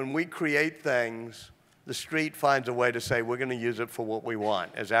 when we create things, the street finds a way to say we're going to use it for what we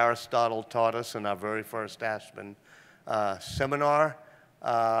want. As Aristotle taught us in our very first Aspen seminar,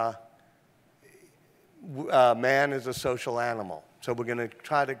 man is a social animal. So we're going to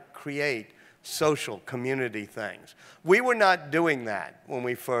try to create social community things. We were not doing that when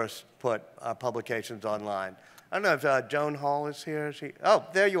we first put our publications online. I don't know if Joan Hall is here. Oh,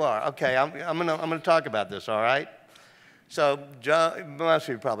 there you are. Okay, I'm gonna talk about this. All right. So most of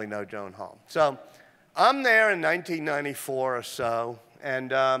you probably know Joan Hall. So I'm there in 1994 or so,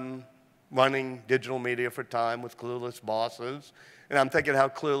 and running digital media for Time with clueless bosses, and I'm thinking how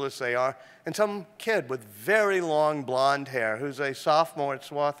clueless they are. And some kid with very long blonde hair, who's a sophomore at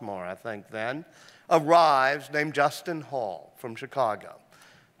Swarthmore, I think then, arrives, named Justin Hall from Chicago,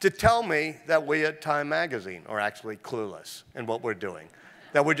 to tell me that we at Time Magazine are actually clueless in what we're doing,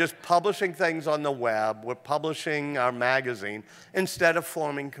 that we're just publishing things on the web, we're publishing our magazine, instead of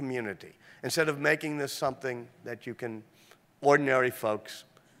forming community, instead of making this something that ordinary folks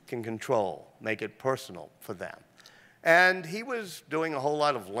can control, make it personal for them. And he was doing a whole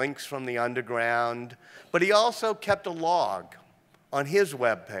lot of links from the underground, but he also kept a log on his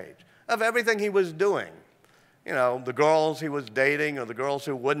webpage of everything he was doing. The girls he was dating or the girls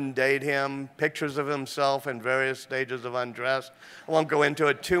who wouldn't date him, pictures of himself in various stages of undress. I won't go into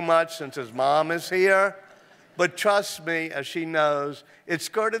it too much since his mom is here, but trust me, as she knows, it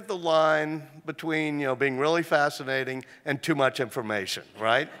skirted the line between, being really fascinating and too much information,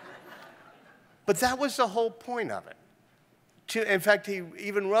 right? But that was the whole point of it. In fact, he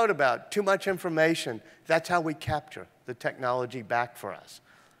even wrote about too much information. That's how we capture the technology back for us.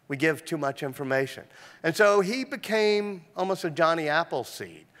 We give too much information. And so he became almost a Johnny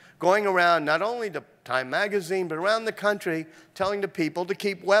Appleseed, going around not only to Time Magazine, but around the country, telling the people to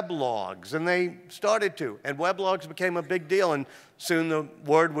keep weblogs. And they started to. And weblogs became a big deal. And soon the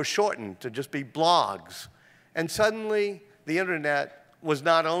word was shortened to just be blogs. And suddenly, the internet was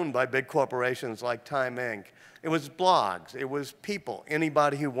not owned by big corporations like Time Inc. It was blogs. It was people.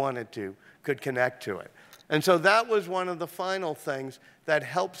 Anybody who wanted to could connect to it. And so that was one of the final things that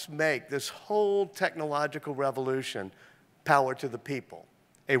helps make this whole technological revolution power to the people,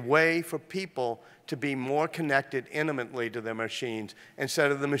 a way for people to be more connected intimately to their machines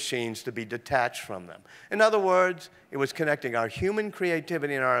instead of the machines to be detached from them. In other words, it was connecting our human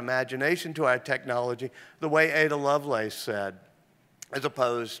creativity and our imagination to our technology the way Ada Lovelace said, as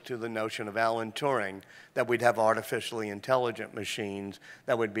opposed to the notion of Alan Turing that we'd have artificially intelligent machines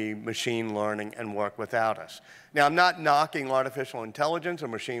that would be machine learning and work without us. Now, I'm not knocking artificial intelligence or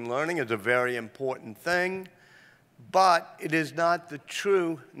machine learning. It's a very important thing, but it is not the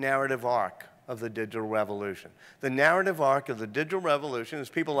true narrative arc of the digital revolution. The narrative arc of the digital revolution is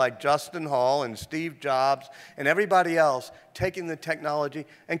people like Justin Hall and Steve Jobs and everybody else taking the technology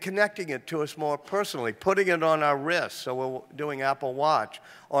and connecting it to us more personally, putting it on our wrists, so we're doing Apple Watch,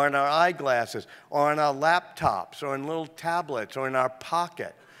 or in our eyeglasses, or on our laptops, or in little tablets, or in our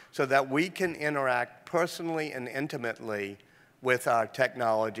pocket, so that we can interact personally and intimately with our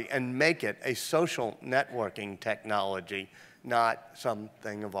technology and make it a social networking technology, not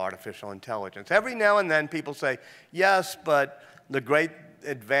something of artificial intelligence. Every now and then people say, yes, but the great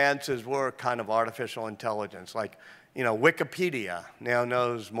advances were kind of artificial intelligence. Like, you know, Wikipedia now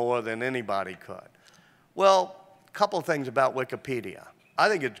knows more than anybody could. Well, a couple of things about Wikipedia. I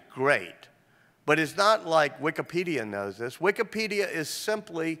think it's great, but it's not like Wikipedia knows this. Wikipedia is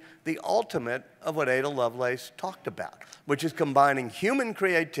simply the ultimate of what Ada Lovelace talked about, which is combining human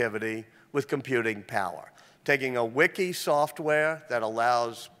creativity with computing power. Taking a wiki software that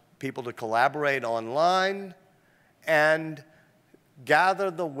allows people to collaborate online and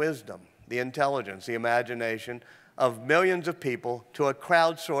gather the wisdom, the intelligence, the imagination of millions of people to a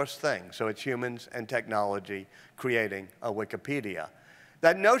crowdsourced thing. So it's humans and technology creating a Wikipedia.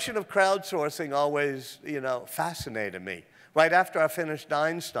 That notion of crowdsourcing always, fascinated me. Right after I finished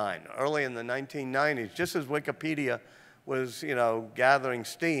Einstein, early in the 1990s, just as Wikipedia was, gathering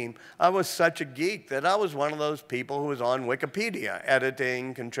steam, I was such a geek that I was one of those people who was on Wikipedia,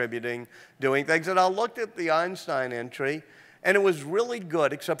 editing, contributing, doing things. And I looked at the Einstein entry, and it was really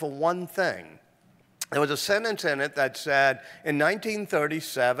good, except for one thing. There was a sentence in it that said, in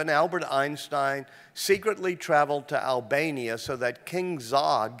 1937, Albert Einstein secretly traveled to Albania so that King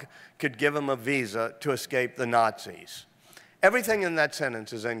Zog could give him a visa to escape the Nazis. Everything in that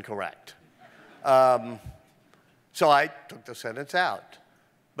sentence is incorrect. So I took the sentence out,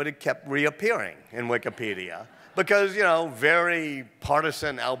 but it kept reappearing in Wikipedia because, very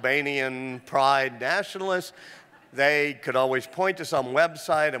partisan Albanian pride nationalists, they could always point to some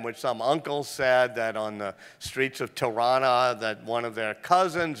website in which some uncle said that on the streets of Tirana that one of their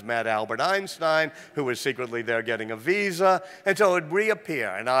cousins met Albert Einstein, who was secretly there getting a visa. And so it would reappear,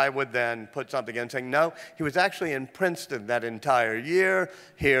 and I would then put something in saying, no, he was actually in Princeton that entire year.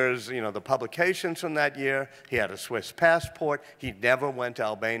 Here's, the publications from that year. He had a Swiss passport. He never went to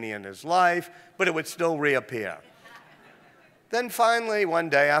Albania in his life, but it would still reappear. Then finally, one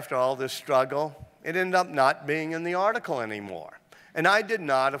day after all this struggle, it ended up not being in the article anymore. And I did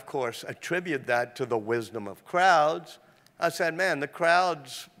not, of course, attribute that to the wisdom of crowds. I said, man, the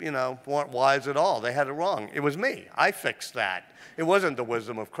crowds, weren't wise at all. They had it wrong. It was me. I fixed that. It wasn't the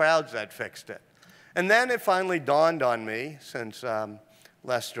wisdom of crowds that fixed it. And then it finally dawned on me, since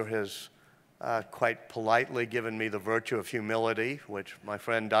Lester has quite politely given me the virtue of humility, which my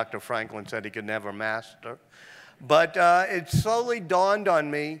friend Dr. Franklin said he could never master. But it slowly dawned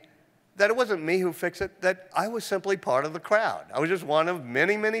on me that it wasn't me who fixed it, that I was simply part of the crowd. I was just one of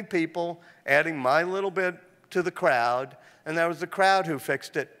many, many people adding my little bit to the crowd, and that was the crowd who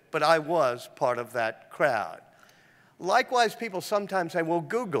fixed it, but I was part of that crowd. Likewise, people sometimes say, well,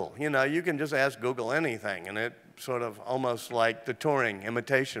 Google, you can just ask Google anything, and it sort of almost like the Turing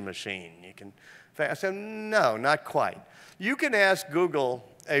imitation machine. I said, no, not quite. You can ask Google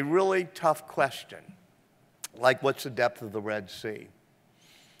a really tough question, like what's the depth of the Red Sea?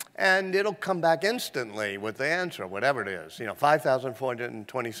 And it'll come back instantly with the answer, whatever it is,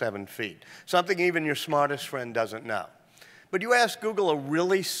 5,427 feet, something even your smartest friend doesn't know. But you ask Google a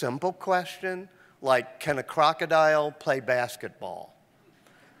really simple question, like, can a crocodile play basketball?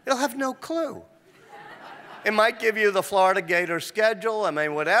 It'll have no clue. It might give you the Florida Gator schedule,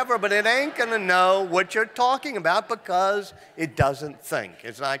 whatever, but it ain't going to know what you're talking about because it doesn't think.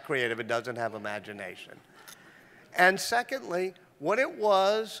 It's not creative. It doesn't have imagination. And secondly, what it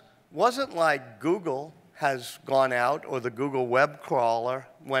wasn't like Google has gone out or the Google web crawler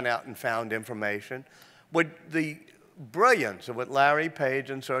went out and found information. What the brilliance of what Larry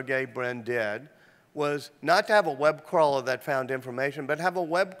Page and Sergey Brin did was not to have a web crawler that found information, but have a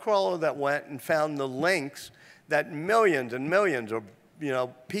web crawler that went and found the links that millions and millions of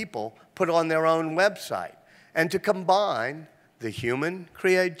people put on their own website, and to combine the human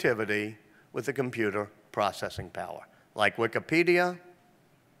creativity with the computer processing power. Like Wikipedia,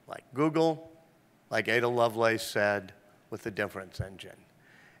 like Google, like Ada Lovelace said, with the difference engine.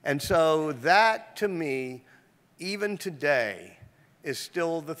 And so that, to me, even today, is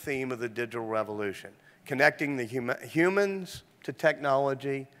still the theme of the digital revolution, connecting the humans to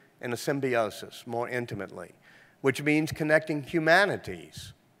technology in a symbiosis more intimately, which means connecting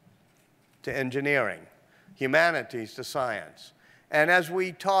humanities to engineering, humanities to science. And as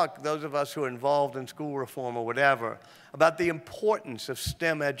we talk, those of us who are involved in school reform or whatever, about the importance of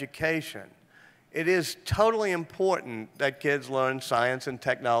STEM education, it is totally important that kids learn science and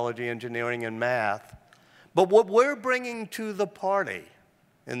technology, engineering and math. But what we're bringing to the party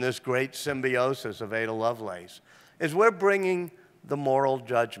in this great symbiosis of Ada Lovelace is we're bringing the moral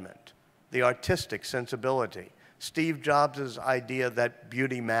judgment, the artistic sensibility, Steve Jobs' idea that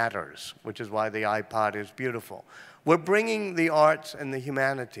beauty matters, which is why the iPod is beautiful. We're bringing the arts and the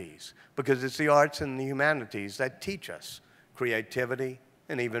humanities, because it's the arts and the humanities that teach us creativity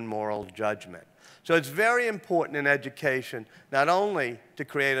and even moral judgment. So it's very important in education not only to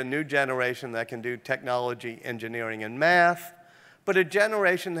create a new generation that can do technology, engineering, and math, but a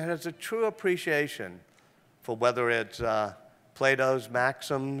generation that has a true appreciation for whether it's Plato's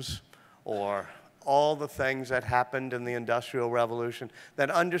maxims or all the things that happened in the Industrial Revolution, that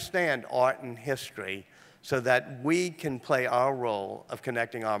understand art and history so that we can play our role of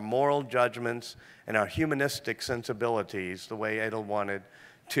connecting our moral judgments and our humanistic sensibilities, the way Ada wanted,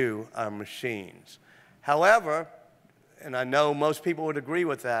 to our machines. However, and I know most people would agree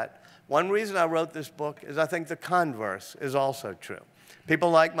with that, one reason I wrote this book is I think the converse is also true. People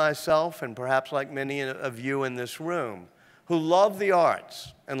like myself, and perhaps like many of you in this room, who love the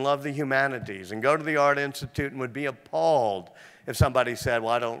arts and love the humanities and go to the Art Institute and would be appalled if somebody said,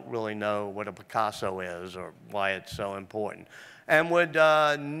 well, I don't really know what a Picasso is or why it's so important, and would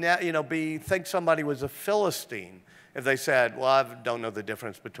think somebody was a Philistine if they said, well, I don't know the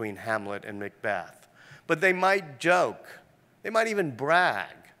difference between Hamlet and Macbeth. But they might joke, they might even brag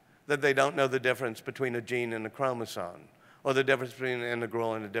that they don't know the difference between a gene and a chromosome, or the difference between an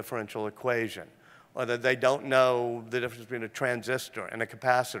integral and a differential equation, or that they don't know the difference between a transistor and a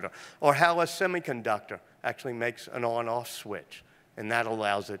capacitor, or how a semiconductor actually makes an on-off switch, and that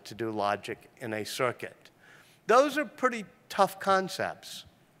allows it to do logic in a circuit. Those are pretty tough concepts,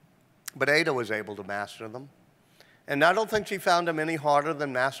 but Ada was able to master them. And I don't think she found them any harder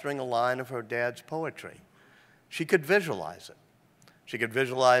than mastering a line of her dad's poetry. She could visualize it. She could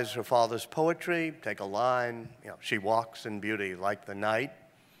visualize her father's poetry, take a line, she walks in beauty like the night.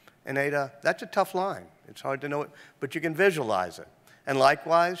 And Ada, that's a tough line. It's hard to know it, but you can visualize it. And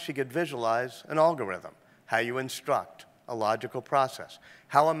likewise, she could visualize an algorithm, how you instruct a logical process,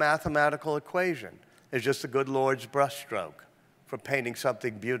 how a mathematical equation is just the good Lord's brushstroke for painting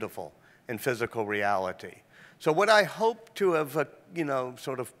something beautiful in physical reality. So what I hope to have,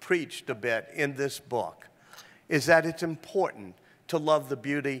 sort of preached a bit in this book is that it's important to love the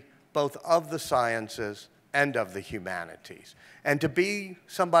beauty both of the sciences and of the humanities, and to be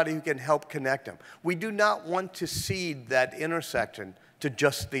somebody who can help connect them. We do not want to cede that intersection to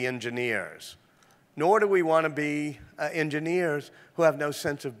just the engineers, nor do we want to be engineers who have no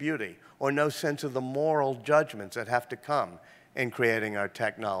sense of beauty or no sense of the moral judgments that have to come in creating our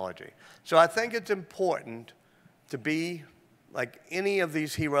technology. So I think it's important to be like any of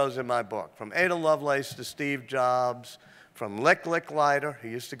these heroes in my book, from Ada Lovelace to Steve Jobs, from Lick Licklider, who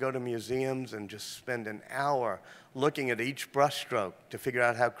used to go to museums and just spend an hour looking at each brushstroke to figure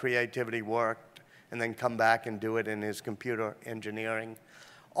out how creativity worked, and then come back and do it in his computer engineering.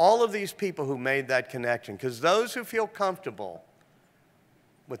 All of these people who made that connection, because those who feel comfortable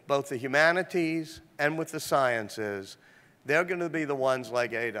with both the humanities and with the sciences, they're going to be the ones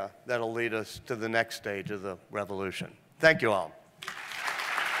like Ada that'll lead us to the next stage of the revolution. Thank you all.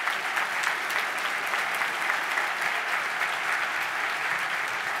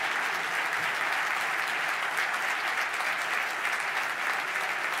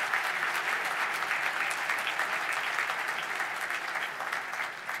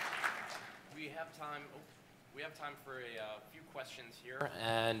 We have time for a few questions here,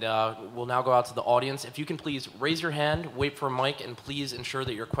 and we'll now go out to the audience. If you can please raise your hand, wait for a mic, and please ensure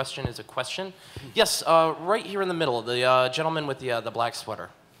that your question is a question. Yes, right here in the middle, the gentleman with the black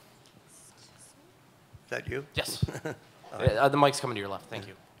sweater. Is that you? Yes. The mic's coming to your left. Thank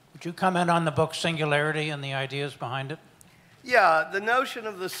you. Would you comment on the book Singularity and the ideas behind it? Yeah, the notion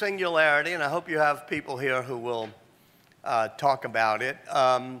of the singularity, and I hope you have people here who will talk about it.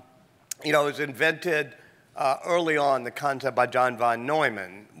 It was invented early on, the concept by John von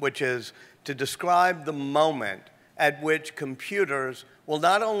Neumann, which is to describe the moment at which computers will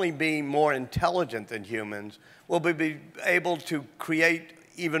not only be more intelligent than humans, will be able to create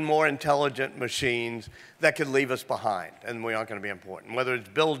even more intelligent machines that could leave us behind, and we aren't going to be important. Whether it's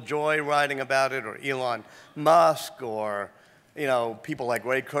Bill Joy writing about it, or Elon Musk, or people like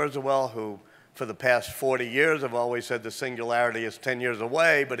Ray Kurzweil, who for the past 40 years have always said the singularity is 10 years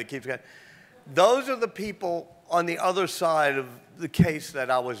away, but it keeps getting. Those are the people on the other side of the case that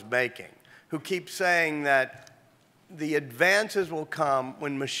I was making, who keep saying that the advances will come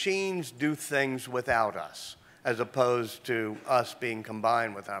when machines do things without us, as opposed to us being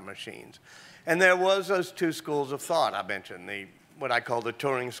combined with our machines. And there was those two schools of thought I mentioned, what I call the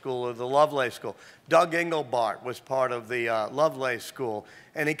Turing School or the Lovelace School. Doug Engelbart was part of the Lovelace School,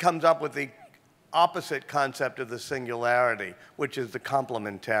 and he comes up with the opposite concept of the singularity, which is the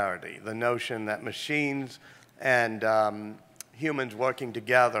complementarity, the notion that machines and humans working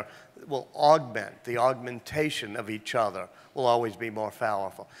together will augment, the augmentation of each other will always be more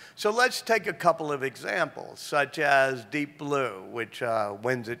powerful. So let's take a couple of examples, such as Deep Blue, which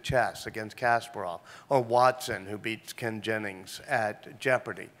wins at chess against Kasparov, or Watson, who beats Ken Jennings at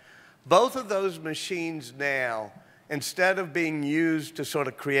Jeopardy. Both of those machines now, instead of being used to sort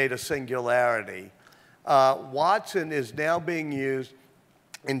of create a singularity, Watson is now being used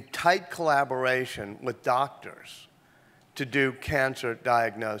in tight collaboration with doctors to do cancer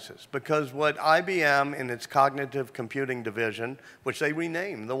diagnosis. Because what IBM in its cognitive computing division, which they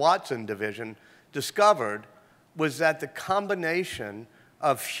renamed the Watson division, discovered was that the combination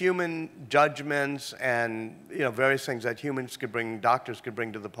of human judgments and various things that humans could bring, doctors could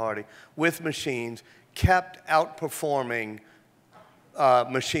bring to the party, with machines, kept outperforming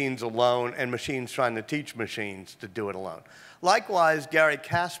machines alone and machines trying to teach machines to do it alone. Likewise, Garry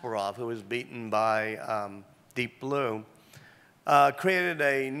Kasparov, who was beaten by Deep Blue, created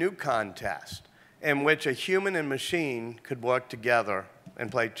a new contest in which a human and machine could work together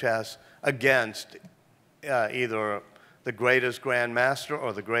and play chess against either the greatest grandmaster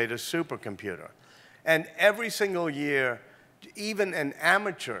or the greatest supercomputer. And every single year, even in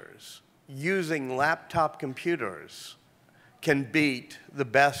amateurs using laptop computers can beat the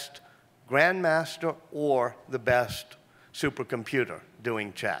best grandmaster or the best supercomputer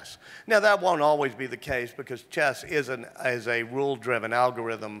doing chess. Now, that won't always be the case because chess is a rule-driven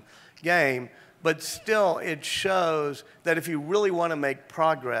algorithm game, but still it shows that if you really want to make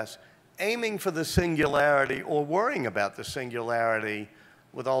progress, aiming for the singularity or worrying about the singularity,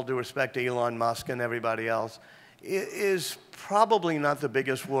 with all due respect to Elon Musk and everybody else, is probably not the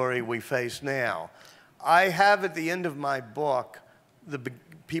biggest worry we face now. I have at the end of my book the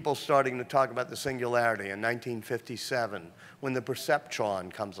people starting to talk about the singularity in 1957 when the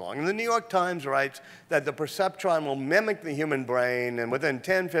perceptron comes along. And the New York Times writes that the perceptron will mimic the human brain and within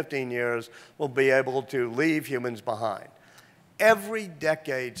 10, 15 years will be able to leave humans behind. Every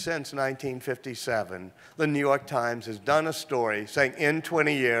decade since 1957, the New York Times has done a story saying in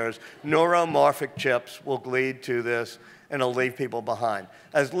 20 years, neuromorphic chips will lead to this and it'll leave people behind.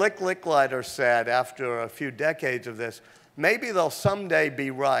 As Lick Licklider said after a few decades of this, maybe they'll someday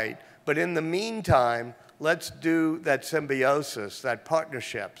be right, but in the meantime, let's do that symbiosis, that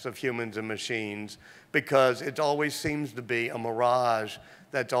partnerships of humans and machines, because it always seems to be a mirage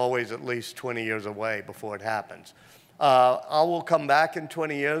that's always at least 20 years away before it happens. I will come back in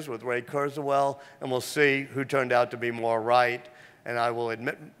 20 years with Ray Kurzweil, and we'll see who turned out to be more right, and I will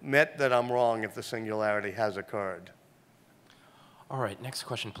admit that I'm wrong if the singularity has occurred. All right, next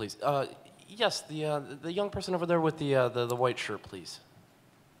question, please. Yes, the young person over there with the white shirt, please.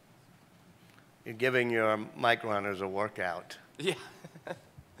 You're giving your mic runners a workout. Yeah.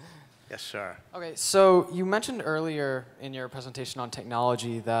 Yes, sir. Okay, so you mentioned earlier in your presentation on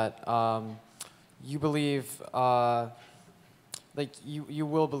technology that you believe, you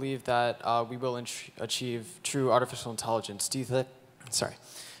will believe that we will achieve true artificial intelligence. Do you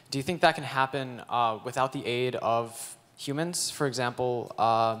think that can happen without the aid of humans? For example,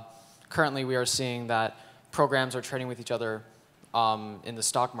 currently we are seeing that programs are trading with each other in the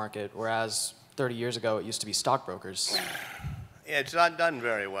stock market, whereas 30 years ago it used to be stockbrokers. Yeah, it's not done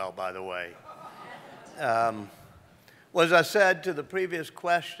very well, by the way. Well, as I said to the previous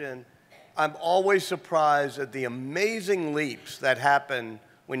question, I'm always surprised at the amazing leaps that happen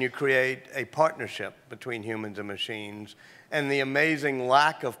when you create a partnership between humans and machines, and the amazing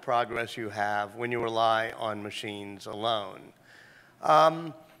lack of progress you have when you rely on machines alone.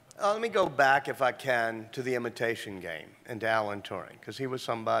 Let me go back, if I can, to the Imitation Game and to Alan Turing, because he was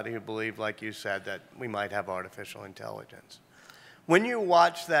somebody who believed, like you said, that we might have artificial intelligence. When you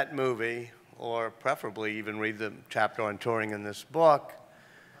watch that movie, or preferably even read the chapter on Turing in this book,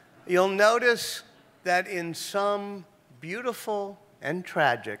 you'll notice that in some beautiful and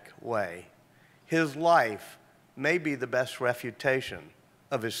tragic way, his life may be the best refutation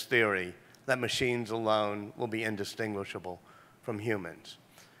of his theory that machines alone will be indistinguishable from humans.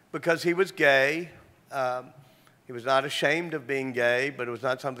 Because he was gay, he was not ashamed of being gay, but it was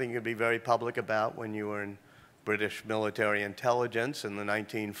not something you could be very public about when you were in British military intelligence in the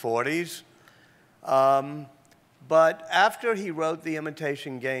 1940s. But after he wrote the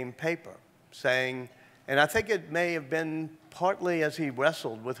Imitation Game paper, saying And I think it may have been partly as he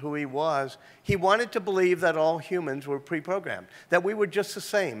wrestled with who he was. He wanted to believe that all humans were pre-programmed, that we were just the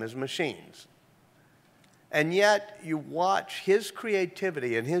same as machines. And yet, you watch his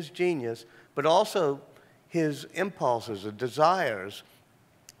creativity and his genius, but also his impulses and desires,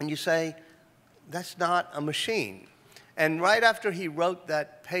 and you say, that's not a machine. And right after he wrote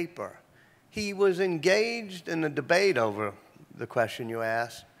that paper, he was engaged in a debate over the question you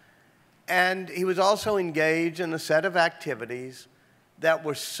asked, and he was also engaged in a set of activities that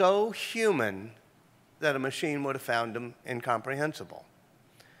were so human that a machine would have found them incomprehensible.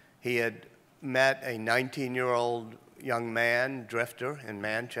 He had met a 19-year-old young man, drifter, in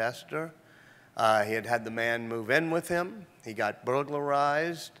Manchester. He had had the man move in with him. He got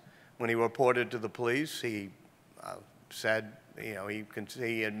burglarized. When he reported to the police, he said, you know,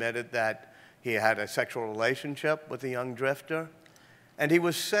 he admitted that he had a sexual relationship with a young drifter. And he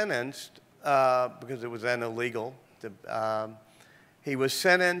was sentenced, because it was then illegal, he was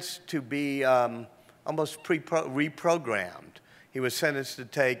sentenced to be almost reprogrammed. He was sentenced to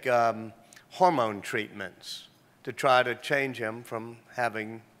take hormone treatments to try to change him from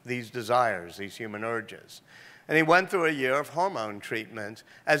having these desires, these human urges. And he went through a year of hormone treatments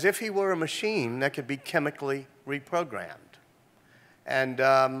as if he were a machine that could be chemically reprogrammed.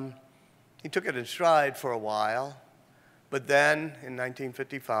 And he took it in stride for a while, but then in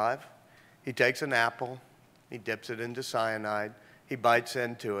 1955, he takes an apple, he dips it into cyanide, he bites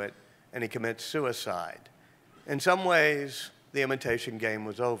into it, and he commits suicide. In some ways, the imitation game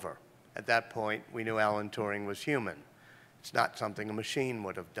was over. At that point, we knew Alan Turing was human. It's not something a machine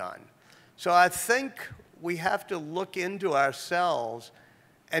would have done. So I think we have to look into ourselves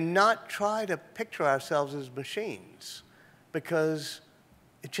and not try to picture ourselves as machines, because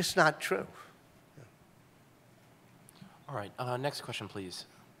it's just not true. All right, next question, please.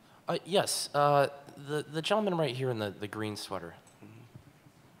 Yes, the gentleman right here in the green sweater.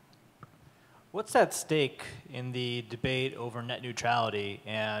 What's at stake in the debate over net neutrality,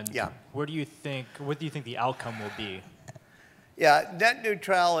 and what do you think the outcome will be? Yeah, net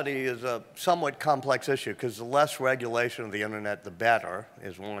neutrality is a somewhat complex issue because the less regulation of the internet, the better,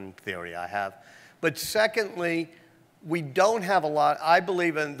 is one theory I have. But secondly, we don't have a lot. I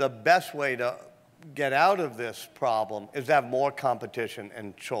believe in the best way to get out of this problem is to have more competition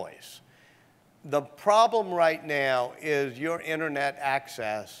and choice. The problem right now is your internet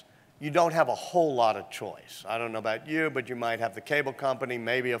access. You don't have a whole lot of choice. I don't know about you, but you might have the cable company,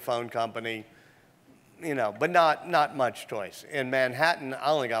 maybe a phone company, you know, but not much choice. In Manhattan, I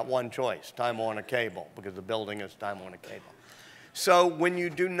only got one choice, Time Warner Cable, because the building is Time Warner Cable. So when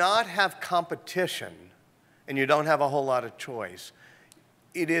you do not have competition and you don't have a whole lot of choice,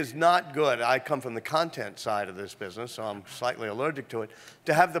 it is not good. I come from the content side of this business, so I'm slightly allergic to it,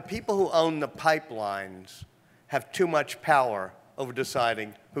 to have the people who own the pipelines have too much power over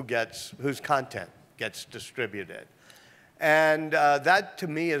deciding whose content gets distributed. And that, to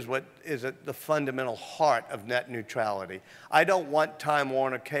me, is what is at the fundamental heart of net neutrality. I don't want Time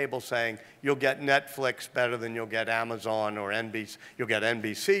Warner Cable saying, you'll get Netflix better than you'll get Amazon or NBC. You'll get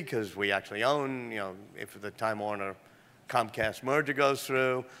NBC because we actually own, you know, if the Time Warner Comcast merger goes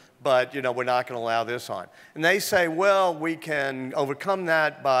through, but, you know, we're not going to allow this on. And they say, well, we can overcome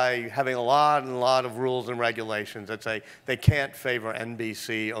that by having a lot of rules and regulations that say they can't favor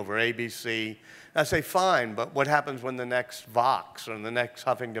NBC over ABC. I say, fine, but what happens when the next Vox or the next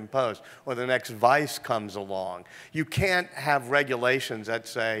Huffington Post or the next Vice comes along? You can't have regulations that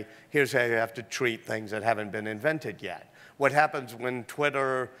say, here's how you have to treat things that haven't been invented yet. What happens when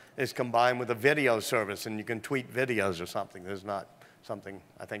Twitter is combined with a video service and you can tweet videos or something? There's not something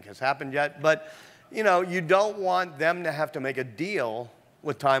I think has happened yet. But, you know, you don't want them to have to make a deal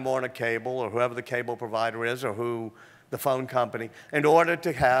with Time Warner Cable or whoever the cable provider is or who the phone company, in order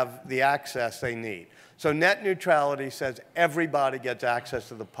to have the access they need. So net neutrality says everybody gets access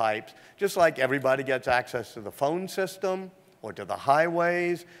to the pipes, just like everybody gets access to the phone system or to the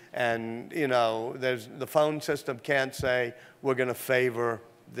highways. And, you know, the phone system can't say, we're going to favor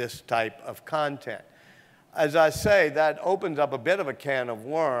this type of content. As I say, that opens up a bit of a can of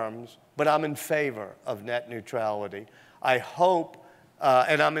worms, but I'm in favor of net neutrality. I hope so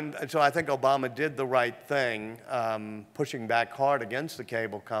I think Obama did the right thing, pushing back hard against the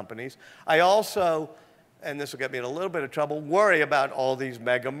cable companies. I also, and this will get me in a little bit of trouble, worry about all these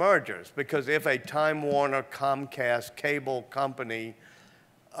mega mergers, because if a Time Warner, Comcast cable company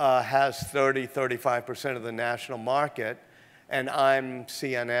has 35% of the national market, and I'm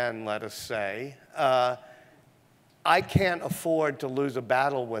CNN, let us say, I can't afford to lose a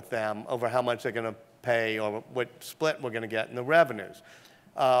battle with them over how much they're going to pay or what split we're going to get in the revenues.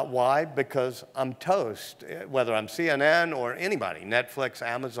 Why? Because I'm toast, whether I'm CNN or anybody, Netflix,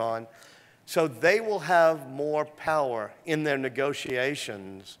 Amazon. So they will have more power in their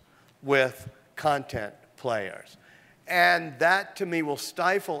negotiations with content players. And that, to me, will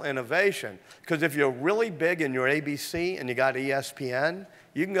stifle innovation. Because if you're really big in your ABC and you got ESPN,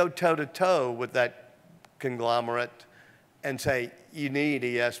 you can go toe-to-toe with that conglomerate and say, you need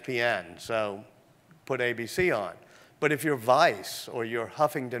ESPN, so put ABC on. But if you're Vice or you're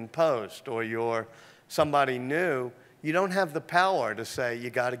Huffington Post or you're somebody new, you don't have the power to say, you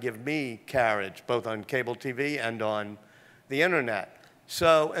got to give me carriage, both on cable TV and on the internet.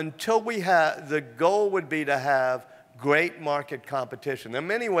 So until we have, the goal would be to have great market competition. There are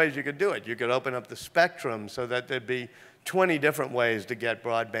many ways you could do it. You could open up the spectrum so that there'd be 20 different ways to get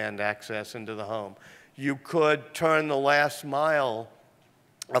broadband access into the home. You could turn the last mile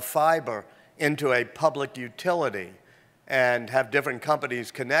of fiber into a public utility and have different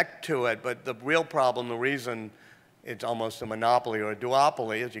companies connect to it. But the real problem, the reason it's almost a monopoly or a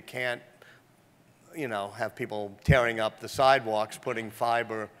duopoly, is you can't, have people tearing up the sidewalks, putting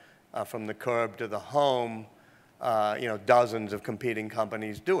fiber from the curb to the home. Dozens of competing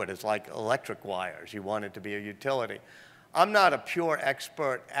companies do it. It's like electric wires. You want it to be a utility. I'm not a pure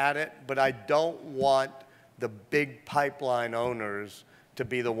expert at it, but I don't want the big pipeline owners to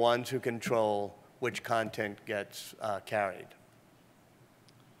be the ones who control which content gets carried.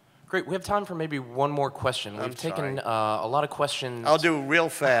 Great. We have time for maybe one more question. We've taken a lot of questions. I'll do real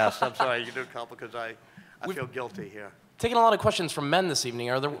fast. I'm sorry. You can do a couple because I feel guilty here. Taking a lot of questions from men this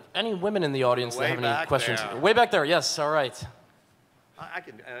evening. Are there any women in the audience that have any questions? There. Way back there. Yes. All right.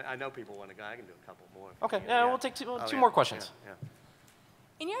 I know people want to go. I can do a couple more. Okay. Yeah, we'll take two more questions. Yeah.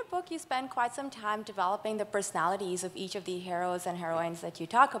 In your book, you spend quite some time developing the personalities of each of the heroes and heroines that you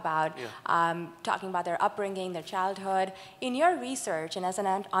talk about, talking about their upbringing, their childhood. In your research, and as an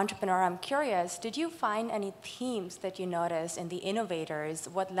entrepreneur, I'm curious, did you find any themes that you noticed in the innovators?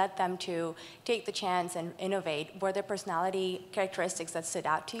 What led them to take the chance and innovate? Were there personality characteristics that stood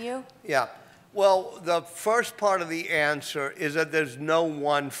out to you? Yeah. Well, the first part of the answer is that there's no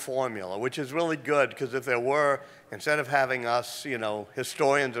one formula, which is really good, because if there were, instead of having us,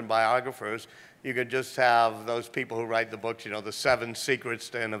 historians and biographers, you could just have those people who write the books, the 7 secrets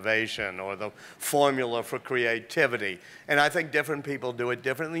to innovation or the formula for creativity. And I think different people do it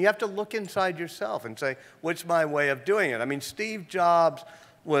differently. You have to look inside yourself and say, what's my way of doing it? I mean, Steve Jobs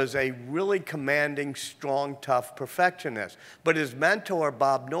was a really commanding, strong, tough perfectionist. But his mentor,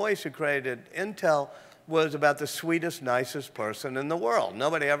 Bob Noyce, who created Intel, was about the sweetest, nicest person in the world.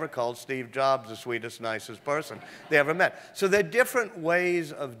 Nobody ever called Steve Jobs the sweetest, nicest person they ever met. So there are different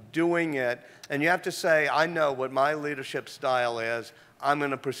ways of doing it, and you have to say, I know what my leadership style is, I'm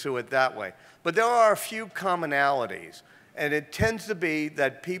going to pursue it that way. But there are a few commonalities, and it tends to be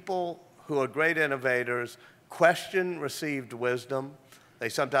that people who are great innovators question received wisdom. They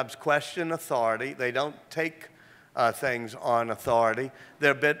sometimes question authority. They don't take things on authority.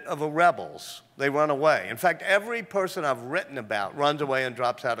 They're a bit of a rebels. They run away. In fact, every person I've written about runs away and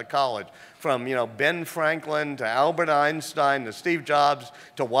drops out of college, from Ben Franklin to Albert Einstein to Steve Jobs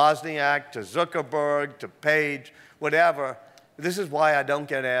to Wozniak to Zuckerberg to Page, whatever. This is why I don't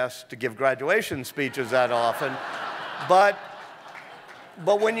get asked to give graduation speeches that often. But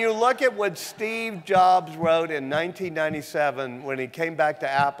when you look at what Steve Jobs wrote in 1997 when he came back to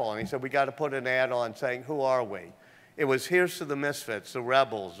Apple, and he said, we got to put an ad on saying, who are we? It was, here's to the misfits, the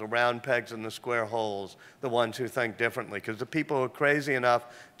rebels, the round pegs in the square holes, the ones who think differently. Because the people who are crazy enough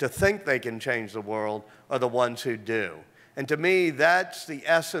to think they can change the world are the ones who do. And to me, that's the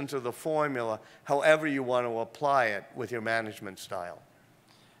essence of the formula, however you want to apply it with your management style.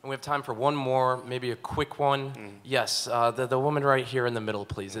 And we have time for one more, maybe a quick one. Yes, the woman right here in the middle,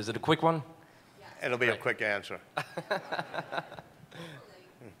 please. Is it a quick one? Yeah. It'll be a quick answer.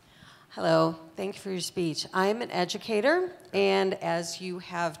 Hello, thank you for your speech. I'm an educator, and as you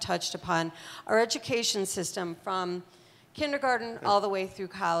have touched upon, our education system from kindergarten all the way through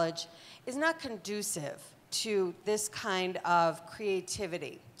college is not conducive to this kind of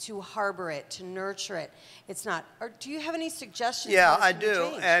creativity, to harbor it, to nurture it. It's not. Or do you have any suggestions? Yeah, I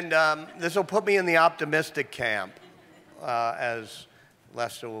do. And this will put me in the optimistic camp, as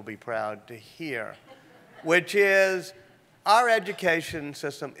Lester will be proud to hear, which is our education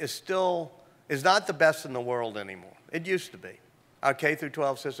system is not the best in the world anymore. It used to be. Our K through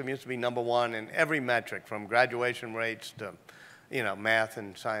 12 system used to be #1 in every metric, from graduation rates to math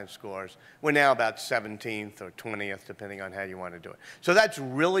and science scores. We're now about 17th or 20th, depending on how you want to do it. So that's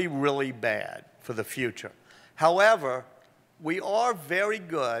really, really bad for the future. However, we are very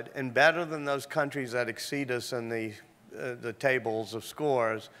good and better than those countries that exceed us in the the tables of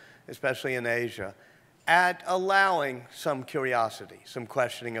scores, especially in Asia, at allowing some curiosity, some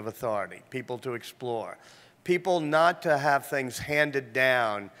questioning of authority, people to explore, people not to have things handed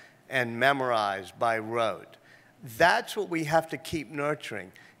down and memorized by rote. That's what we have to keep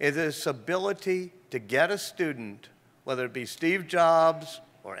nurturing, is this ability to get a student, whether it be Steve Jobs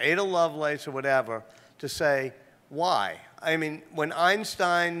or Ada Lovelace or whatever, to say, why? I mean, when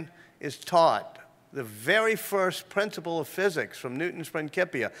Einstein is taught the very first principle of physics from Newton's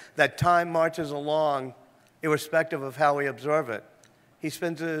Principia, that time marches along irrespective of how we observe it, he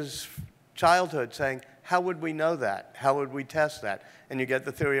spends his childhood saying, how would we know that? How would we test that? And you get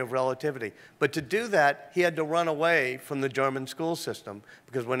the theory of relativity. But to do that, he had to run away from the German school system,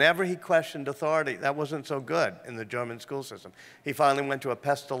 because whenever he questioned authority, that wasn't so good in the German school system. He finally went to a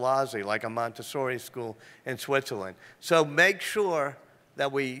Pestalozzi, like a Montessori school in Switzerland. So make sure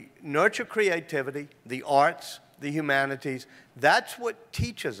that we nurture creativity, the arts, the humanities. That's what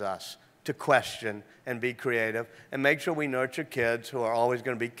teaches us to question and be creative, and make sure we nurture kids who are always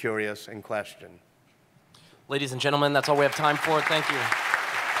going to be curious and question. Ladies and gentlemen, that's all we have time for. Thank you.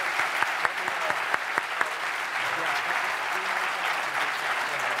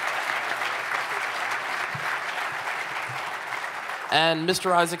 And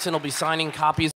Mr. Isaacson will be signing copies